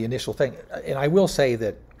kind of the initial thing. And I will say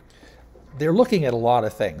that they're looking at a lot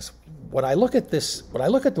of things. When I look at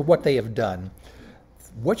what they have done,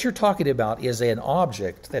 what you're talking about is an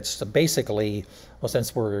object that's basically, well,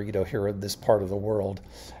 since we're here in this part of the world,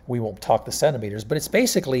 we won't talk the centimeters, but it's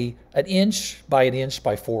basically 1 inch by 1 inch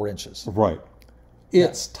by 4 inches. Right.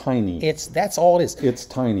 It's tiny. That's all it is. It's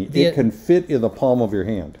tiny. It can fit in the palm of your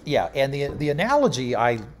hand. Yeah, and the analogy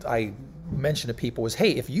I mentioned to people was,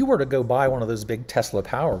 hey, if you were to go buy one of those big Tesla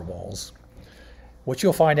Powerwalls, what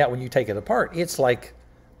you'll find out when you take it apart, it's like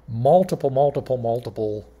multiple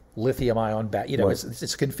lithium-ion batteries. Right.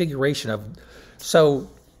 It's a configuration of,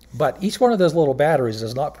 but each one of those little batteries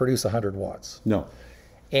does not produce 100 watts. No.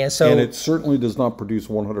 And it certainly does not produce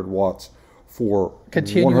 100 watts for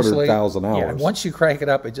continuously 100,000 hours. Yeah, once you crank it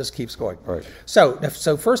up, it just keeps going. Right. So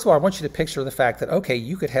first of all, I want you to picture the fact that, okay,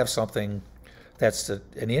 you could have something that's 1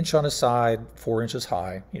 inch on a side, 4 inches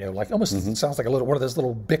high, like almost sounds like one of those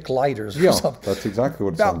little Bic lighters or something. That's exactly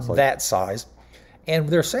what it sounds like. About that size. And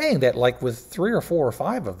they're saying that like with 3 or 4 or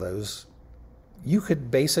 5 of those, you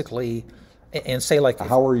could basically, and say like...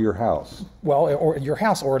 Power your house. Well, or your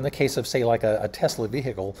house, or in the case of say like a Tesla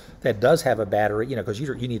vehicle that does have a battery, because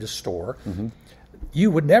you need a store.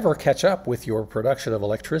 you would never catch up with your production of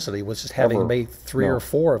electricity with just having made three or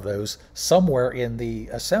four of those somewhere in the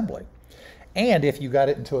assembly. And if you got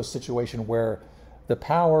it into a situation where the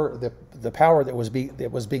power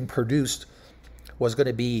that was being produced was going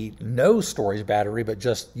to be no storage battery, but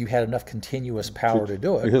just you had enough continuous power to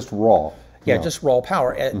do it. Just raw. Yeah, just raw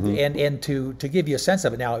power. And to give you a sense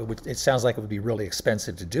of it, now it sounds like it would be really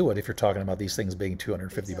expensive to do it if you're talking about these things being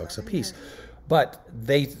 $250 a piece. But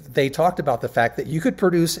they talked about the fact that you could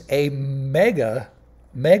produce a megawatt,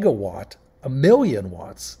 1 million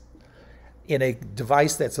watts, in a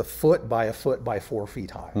device that's a foot by 4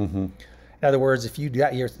 feet high. In other words, if you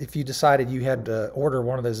decided you had to order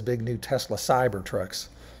one of those big new Tesla Cybertrucks,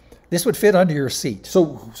 this would fit under your seat.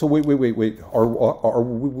 So wait. Are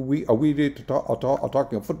we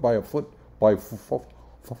talking a foot by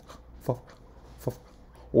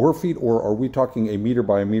 4 feet, or are we talking a meter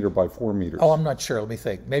by 4 meters? Oh, I'm not sure. Let me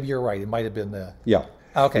think. Maybe you're right. It might have been the... Yeah.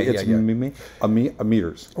 Okay, it's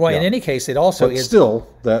meters. Well, in any case, it also is... still,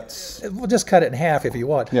 that's... We'll just cut it in half if you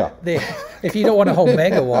want. Yeah. If you don't want a whole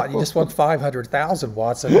megawatt, you just want 500,000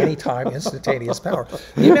 watts of anytime instantaneous power.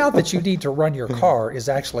 The amount that you need to run your car is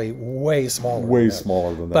actually way smaller. Way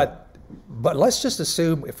smaller than that. But let's just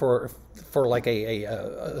assume for like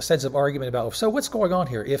a sense of argument about, so what's going on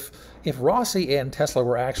here? If Rossi and Tesla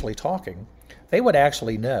were actually talking, they would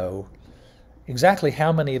actually know exactly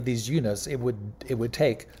how many of these units it would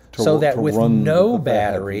take, so that with no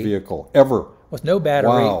battery vehicle ever, with no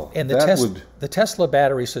battery, and the Tesla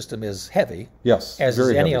battery system is heavy, yes, as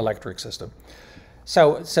is any electric system.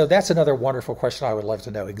 So that's another wonderful question I would love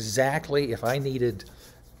to know. Exactly, if I needed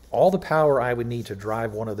all the power I would need to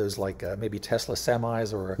drive one of those, like maybe Tesla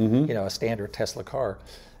semis or a standard Tesla car,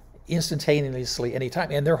 instantaneously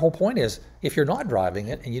anytime. And their whole point is, if you're not driving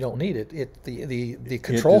it and you don't need it, the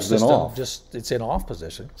control system it's in off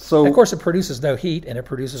position. So and of course it produces no heat and it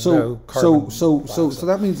produces no carbon. So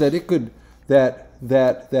that means that it could that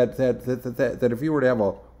if you were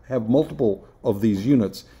to have multiple of these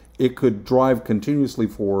units, it could drive continuously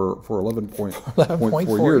for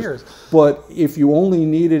 11.4 years. But if you only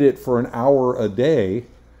needed it for an hour a day,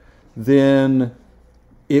 then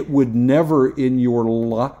it would never in your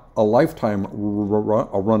lifetime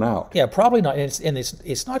run out. Yeah, probably not. And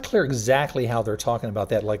it's not clear exactly how they're talking about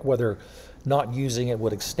that, like whether not using it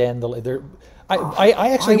would extend the...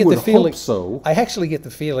 I actually get the feeling... so. I actually get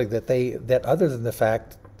the feeling that other than the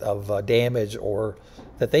fact of damage, or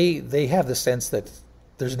that they have the sense that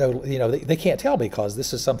there's no, they can't tell, because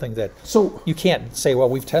this is something that you can't say, well,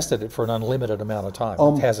 we've tested it for an unlimited amount of time.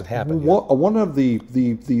 It hasn't happened yet. One of the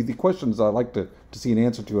questions I'd like to see an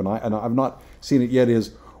answer to, and I've not seen it yet,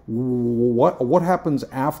 is what happens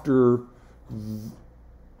after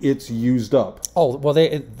it's used up? Oh, well,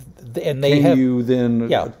 they have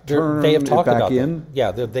talked about it in?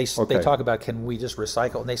 Yeah, they talk about, can we just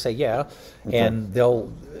recycle? And they say, yeah, and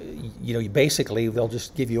they'll, basically they'll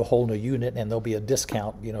just give you a whole new unit, and there'll be a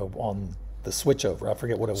discount, on the switchover. I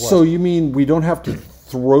forget what it was. So you mean we don't have to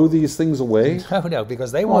throw these things away? No,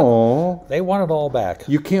 because they want it all back.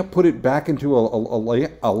 You can't put it back into a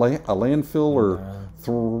landfill or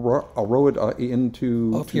throw it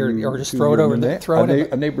into or just throw it over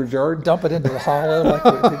a neighbor's yard. Dump it into the hollow like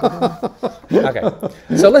we Okay.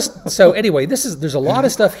 So anyway, there's a lot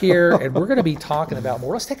of stuff here, and we're going to be talking about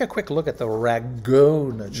more. Let's take a quick look at the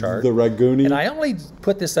Ragone chart. The Ragone. And I only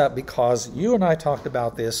put this up because you and I talked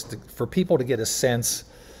about this for people to get a sense.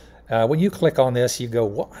 When you click on this, you go,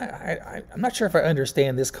 well, I'm not sure if I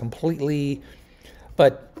understand this completely,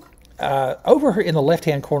 but over in the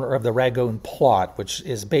left-hand corner of the Ragone plot, which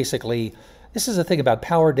is basically, this is a thing about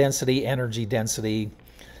power density, energy density,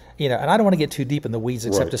 and I don't want to get too deep in the weeds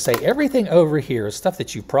except to say everything over here is stuff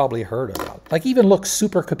that you've probably heard about. Like even look,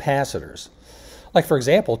 supercapacitors. Like for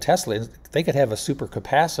example, Tesla, they could have a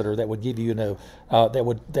supercapacitor that would give you,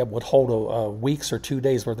 that would hold weeks or 2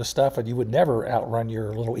 days worth of stuff, and you would never outrun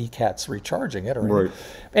your little ECATs recharging it. Right.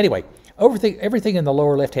 Anyway, everything in the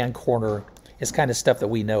lower left-hand corner is kind of stuff that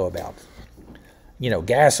we know about.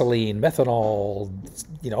 Gasoline, methanol,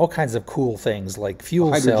 all kinds of cool things like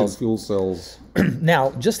hydrogen fuel cells.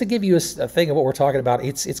 Now, just to give you a thing of what we're talking about,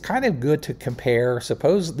 it's kind of good to compare.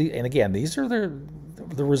 And again, these are the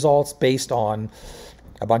results based on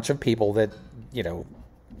a bunch of people that, I'm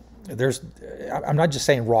not just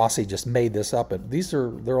saying Rossi just made this up, but there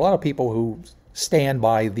are a lot of people who stand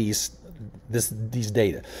by these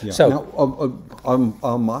data. Yeah. So now,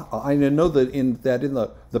 I know that in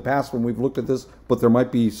the past when we've looked at this, but there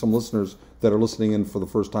might be some listeners that are listening in for the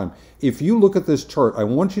first time. If you look at this chart, I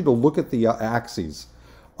want you to look at the axes.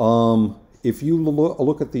 if you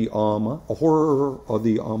look at the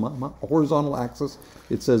horizontal axis,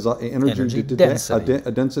 it says energy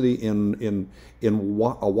density in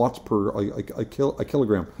watts per a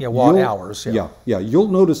kilogram. Yeah, watt hours. Yeah. You'll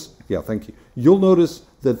notice. Yeah, thank you. You'll notice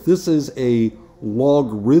that this is a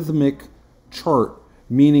logarithmic chart,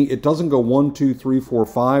 meaning it doesn't go 1, 2, 3, 4,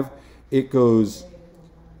 5. It goes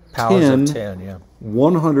powers 10, of 10, yeah.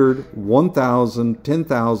 100, 1,000,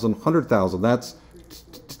 10,000, 100,000. That's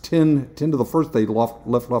 10 to the first, they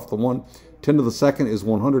left off the 1. 10 to the second is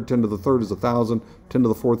 100, 10 to the third is 1,000, 10 to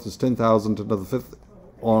the fourth is 10,000, 10 to the fifth,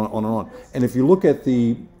 on and on. And if you look at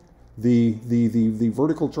the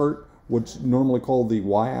vertical chart, what's normally called the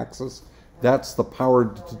y-axis, that's the power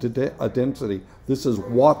density. This is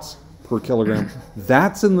watts per kilogram.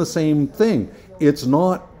 That's in the same thing. It's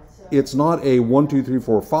not a 1, 2, 3,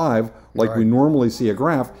 4, 5 like we normally see a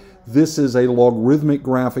graph. This is a logarithmic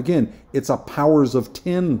graph again. It's a powers of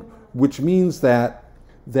 10, which means that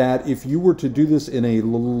if you were to do this in a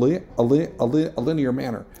linear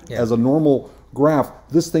manner, as a normal graph,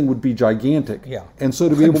 this thing would be gigantic. Yeah. And so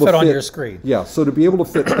to be able to fit on your screen. Yeah. So to be able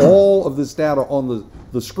to fit all of this data on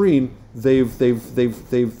the screen, they've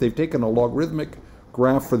taken a logarithmic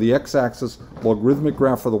graph for the x-axis, logarithmic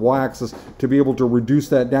graph for the y-axis, to be able to reduce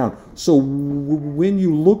that down. So when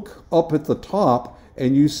you look up at the top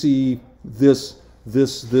and you see this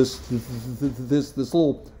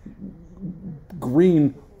little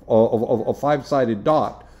green of a 5-sided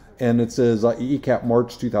dot, and it says ECAP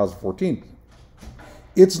March 2014.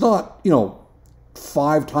 It's not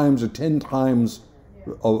 5 times or 10 times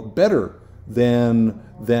better than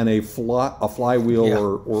a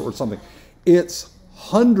flywheel or something. It's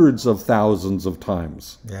hundreds of thousands of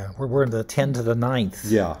times. Yeah, we're in the 10 to the 9th.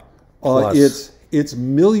 Yeah, it's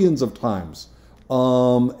millions of times,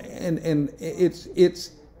 and this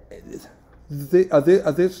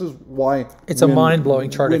is why it's a mind-blowing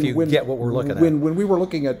chart if you get what we're looking at. When we were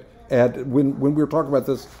looking at when we were talking about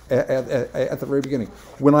this at the very beginning,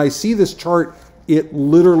 when I see this chart, it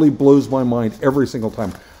literally blows my mind every single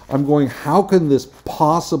time. I'm going, how can this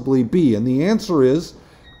possibly be? And the answer is,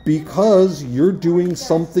 because you're doing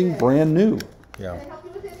something brand new. Yeah.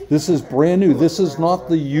 This is brand new. This is not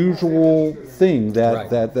the usual thing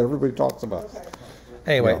that everybody talks about.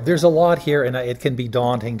 Anyway, there's a lot here, and it can be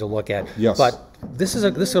daunting to look at. Yes. But this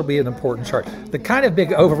will be an important chart. The kind of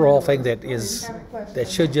big overall thing that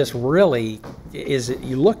should just really is,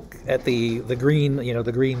 you look at the green,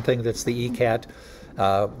 the green thing that's the ECAT,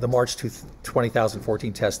 the March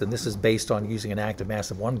 2014 test, and this is based on using an active mass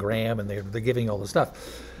of 1 gram, and they're giving all the stuff.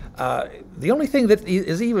 The only thing that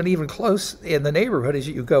is even close in the neighborhood is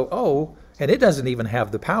you go, and it doesn't even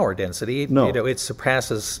have the power density. No. It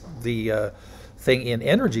surpasses the thing in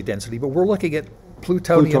energy density, but we're looking at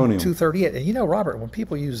plutonium 238. And Robert, when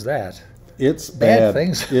people use that, it's bad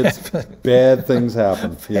things happen. Bad things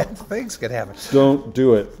happen. Bad things can happen. Don't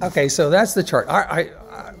do it. Okay, so that's the chart.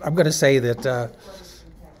 I'm going to say that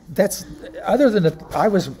that's, other than I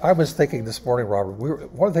was thinking this morning, Robert.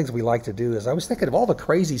 One of the things we like to do is, I was thinking of all the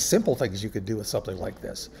crazy simple things you could do with something like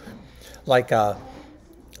this, like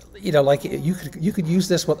you could use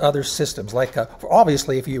this with other systems. Like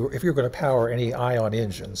obviously, if you're going to power any ion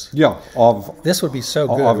engines, this would be so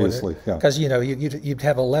good. Obviously, because you'd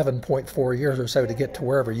have 11.4 years or so to get to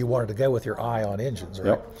wherever you wanted to go with your ion engines, right?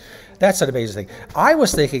 Yep. That's an amazing thing. I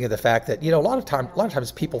was thinking of the fact that a lot of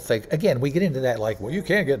times people think, again, we get into that like, well, you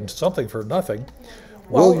can't get something for nothing.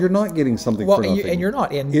 Well, you're not getting something for nothing, and you're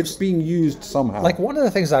not. And it's being used somehow. Like, one of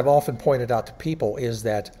the things I've often pointed out to people is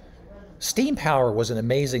that steam power was an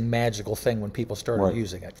amazing, magical thing when people started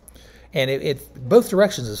using it. And it both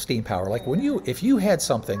directions of steam power. Like if you had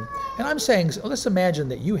something, and I'm saying, let's imagine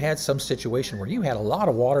that you had some situation where you had a lot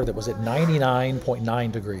of water that was at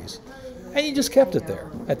 99.9 degrees, and you just kept it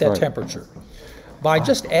there at that temperature. By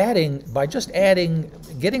just adding,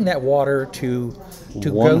 getting that water to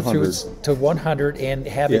go through to 100 and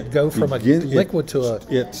have it go from a liquid to a...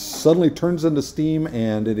 It suddenly turns into steam,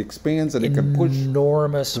 and it expands, and it can push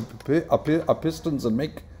enormous pistons and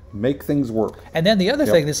make things work. And then the other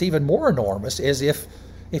thing that's even more enormous is if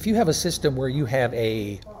you have a system where you have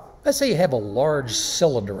let's say you have a large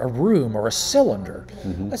cylinder, a room or a cylinder.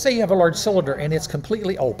 Mm-hmm. Let's say you have a large cylinder and it's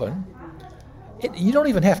completely open. You don't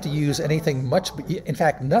even have to use anything much, in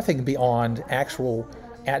fact, nothing beyond actual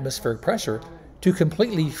atmospheric pressure to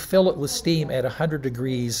completely fill it with steam at 100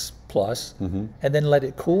 degrees plus, and then let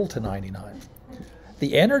it cool to 99.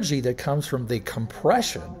 The energy that comes from the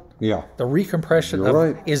compression Yeah. The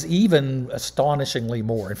recompression is even astonishingly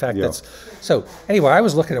more. In fact, Yeah. so anyway, I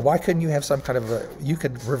was looking at why couldn't you have some kind of you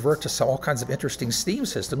could revert to all kinds of interesting steam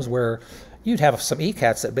systems where you'd have some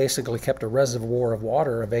ECATs that basically kept a reservoir of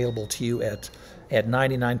water available to you at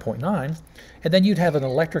 99.9, and then you'd have an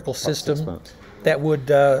electrical system that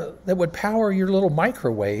would power your little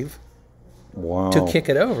microwave to kick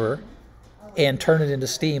it over and turn it into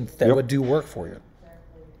steam that would do work for you.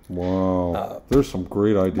 Wow, there's some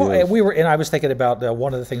great ideas. Well, and I was thinking about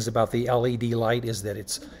one of the things about the LED light is that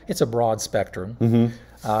it's a broad spectrum.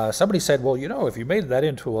 Mm-hmm. Somebody said, well, if you made that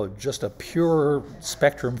into just a pure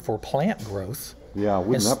spectrum for plant growth,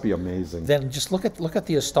 wouldn't that be amazing? Then just look at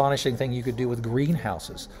the astonishing thing you could do with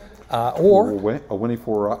greenhouses, or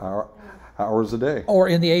 24 hours a day. Or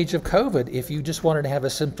in the age of COVID, if you just wanted to have a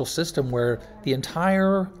simple system where the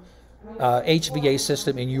entire HVA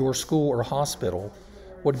system in your school or hospital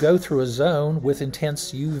would go through a zone with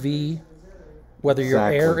intense UV, whether your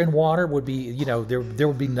air and water would be, there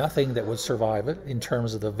would be nothing that would survive it in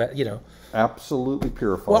terms of the, Absolutely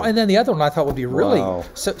purified. Well, and then the other one I thought would be really,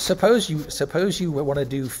 suppose you want to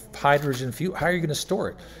do hydrogen fuel, how are you going to store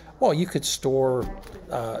it? Well, you could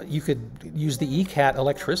you could use the ECAT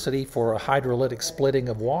electricity for a hydrolytic splitting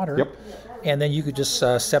of water. Yep. And then you could just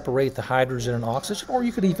separate the hydrogen and oxygen, or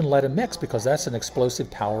you could even let them mix because that's an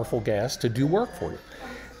explosive, powerful gas to do work for you.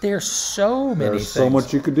 There's so many things. So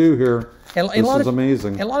much you could do here. And this is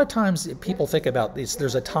amazing. And a lot of times people think about this,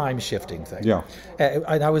 there's a time shifting thing. Yeah.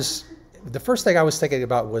 And the first thing I was thinking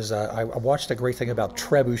about was I watched a great thing about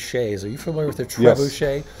trebuchets. Are you familiar with the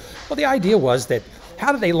trebuchet? Yes. Well, the idea was that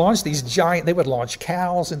how did they launch these giant? They would launch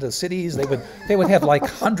cows into cities. They would have like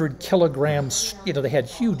 100 kilograms. They had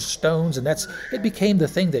huge stones, and it became the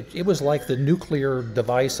thing that it was like the nuclear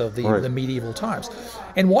device of the medieval times.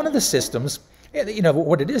 And one of the systems,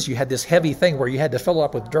 what it is, you had this heavy thing where you had to fill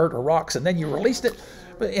up with dirt or rocks, and then you released it.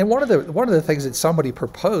 And one of the things that somebody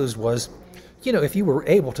proposed was, if you were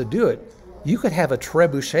able to do it, you could have a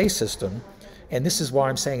trebuchet system. And this is why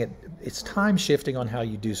I'm saying it's time shifting on how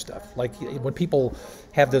you do stuff. Like when people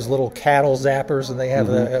have those little cattle zappers and they have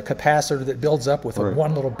a capacitor that builds up with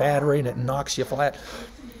one little battery and it knocks you flat.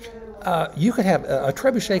 You could have a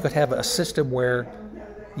trebuchet could have a system where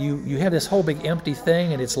you have this whole big empty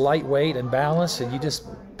thing and it's lightweight and balanced, and you just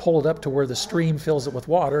pull it up to where the stream fills it with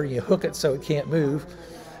water. And you hook it so it can't move,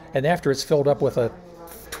 and after it's filled up with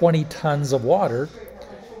 20 tons of water,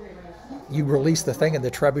 you release the thing, and the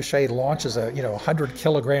trebuchet launches a 100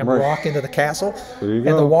 kilogram rock into the castle, and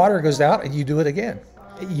the water goes out, and you do it again.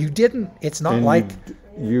 It's not like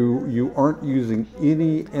you aren't using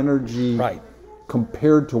any energy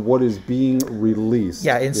compared to what is being released.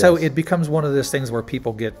 Yeah, and so it becomes one of those things where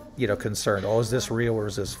people get concerned. Oh, is this real or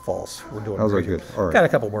is this false? We're doing great. Good. All right. Got a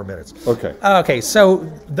couple more minutes. Okay. Okay, so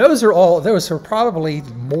those are probably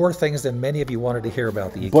more things than many of you wanted to hear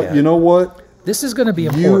about the ECAT. But you know what? This is going to be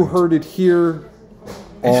important. You heard it here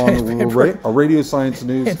on Radio Science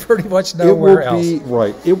News. And pretty much nowhere else.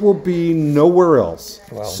 It will be nowhere else.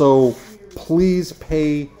 Well, so please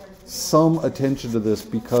pay some attention to this,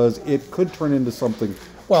 because it could turn into something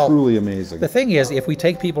truly amazing. The thing is, if we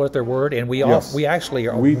take people at their word, and we actually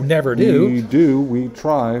never do. We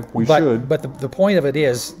try. We should. But the point of it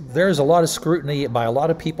is, there's a lot of scrutiny by a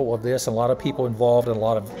lot of people of this, and a lot of people involved, and a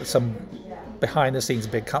lot of some behind-the-scenes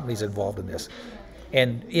big companies involved in this.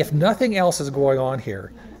 And if nothing else is going on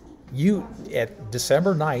here, at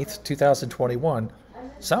December 9th, 2021,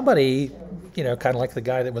 somebody, kind of like the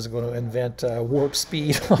guy that was going to invent warp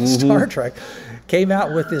speed on Star Trek, came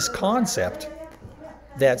out with this concept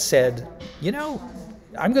that said,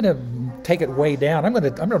 I'm going to take it way down. I'm going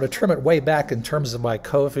to trim it way back in terms of my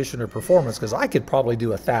coefficient of performance, because I could probably do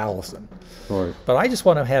 1,000. Right. But I just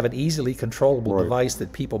want to have an easily controllable device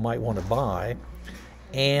that people might want to buy,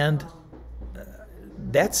 and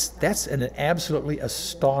that's an absolutely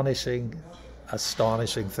astonishing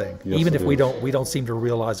thing. Yes, even if we don't seem to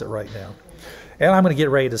realize it right now. And I'm going to get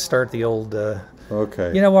ready to start the old.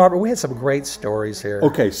 Okay. Robert, we had some great stories here.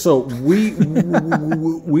 Okay, so we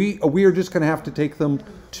are just going to have to take them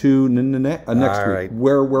to next week,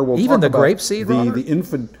 where we'll even talk the grapeseed, the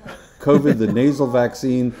infant COVID, the nasal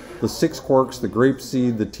vaccine, the 6 quarks, the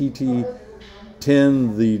grapeseed, the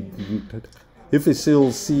TT10, the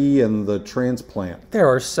Ificil C, and the transplant. There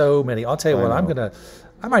are so many. I'll tell you what.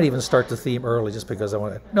 I might even start the theme early just because I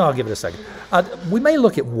want to. No, I'll give it a second. We may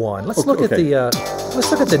look at one. Let's look at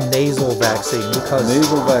the nasal vaccine, because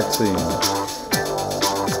nasal vaccine.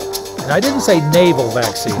 And I didn't say naval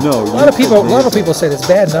vaccine. No, a lot of people say that's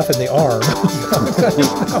bad enough in the arm.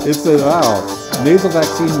 It says, wow, nasal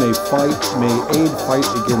vaccine may aid fight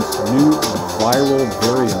against new viral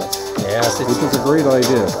variants. Yes, which is a great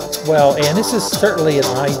idea. Well, and this is certainly an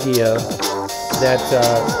idea that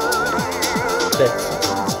let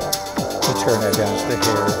me turn that down to the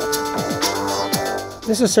hair.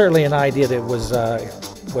 This is certainly an idea that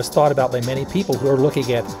was thought about by many people who are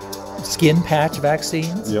looking at skin patch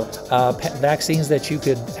vaccines, vaccines that you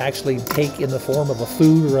could actually take in the form of a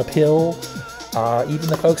food or a pill. Even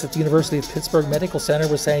the folks at the University of Pittsburgh Medical Center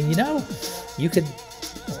were saying, you could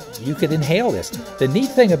inhale this. The neat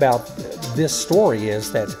thing about this story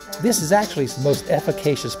is that this is actually the most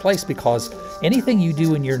efficacious place because anything you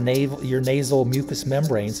do in your nasal mucous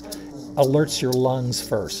membranes alerts your lungs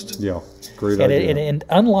first. Yeah, great idea. And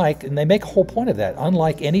they make a whole point of that,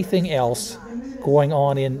 unlike anything else going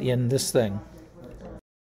on in this thing.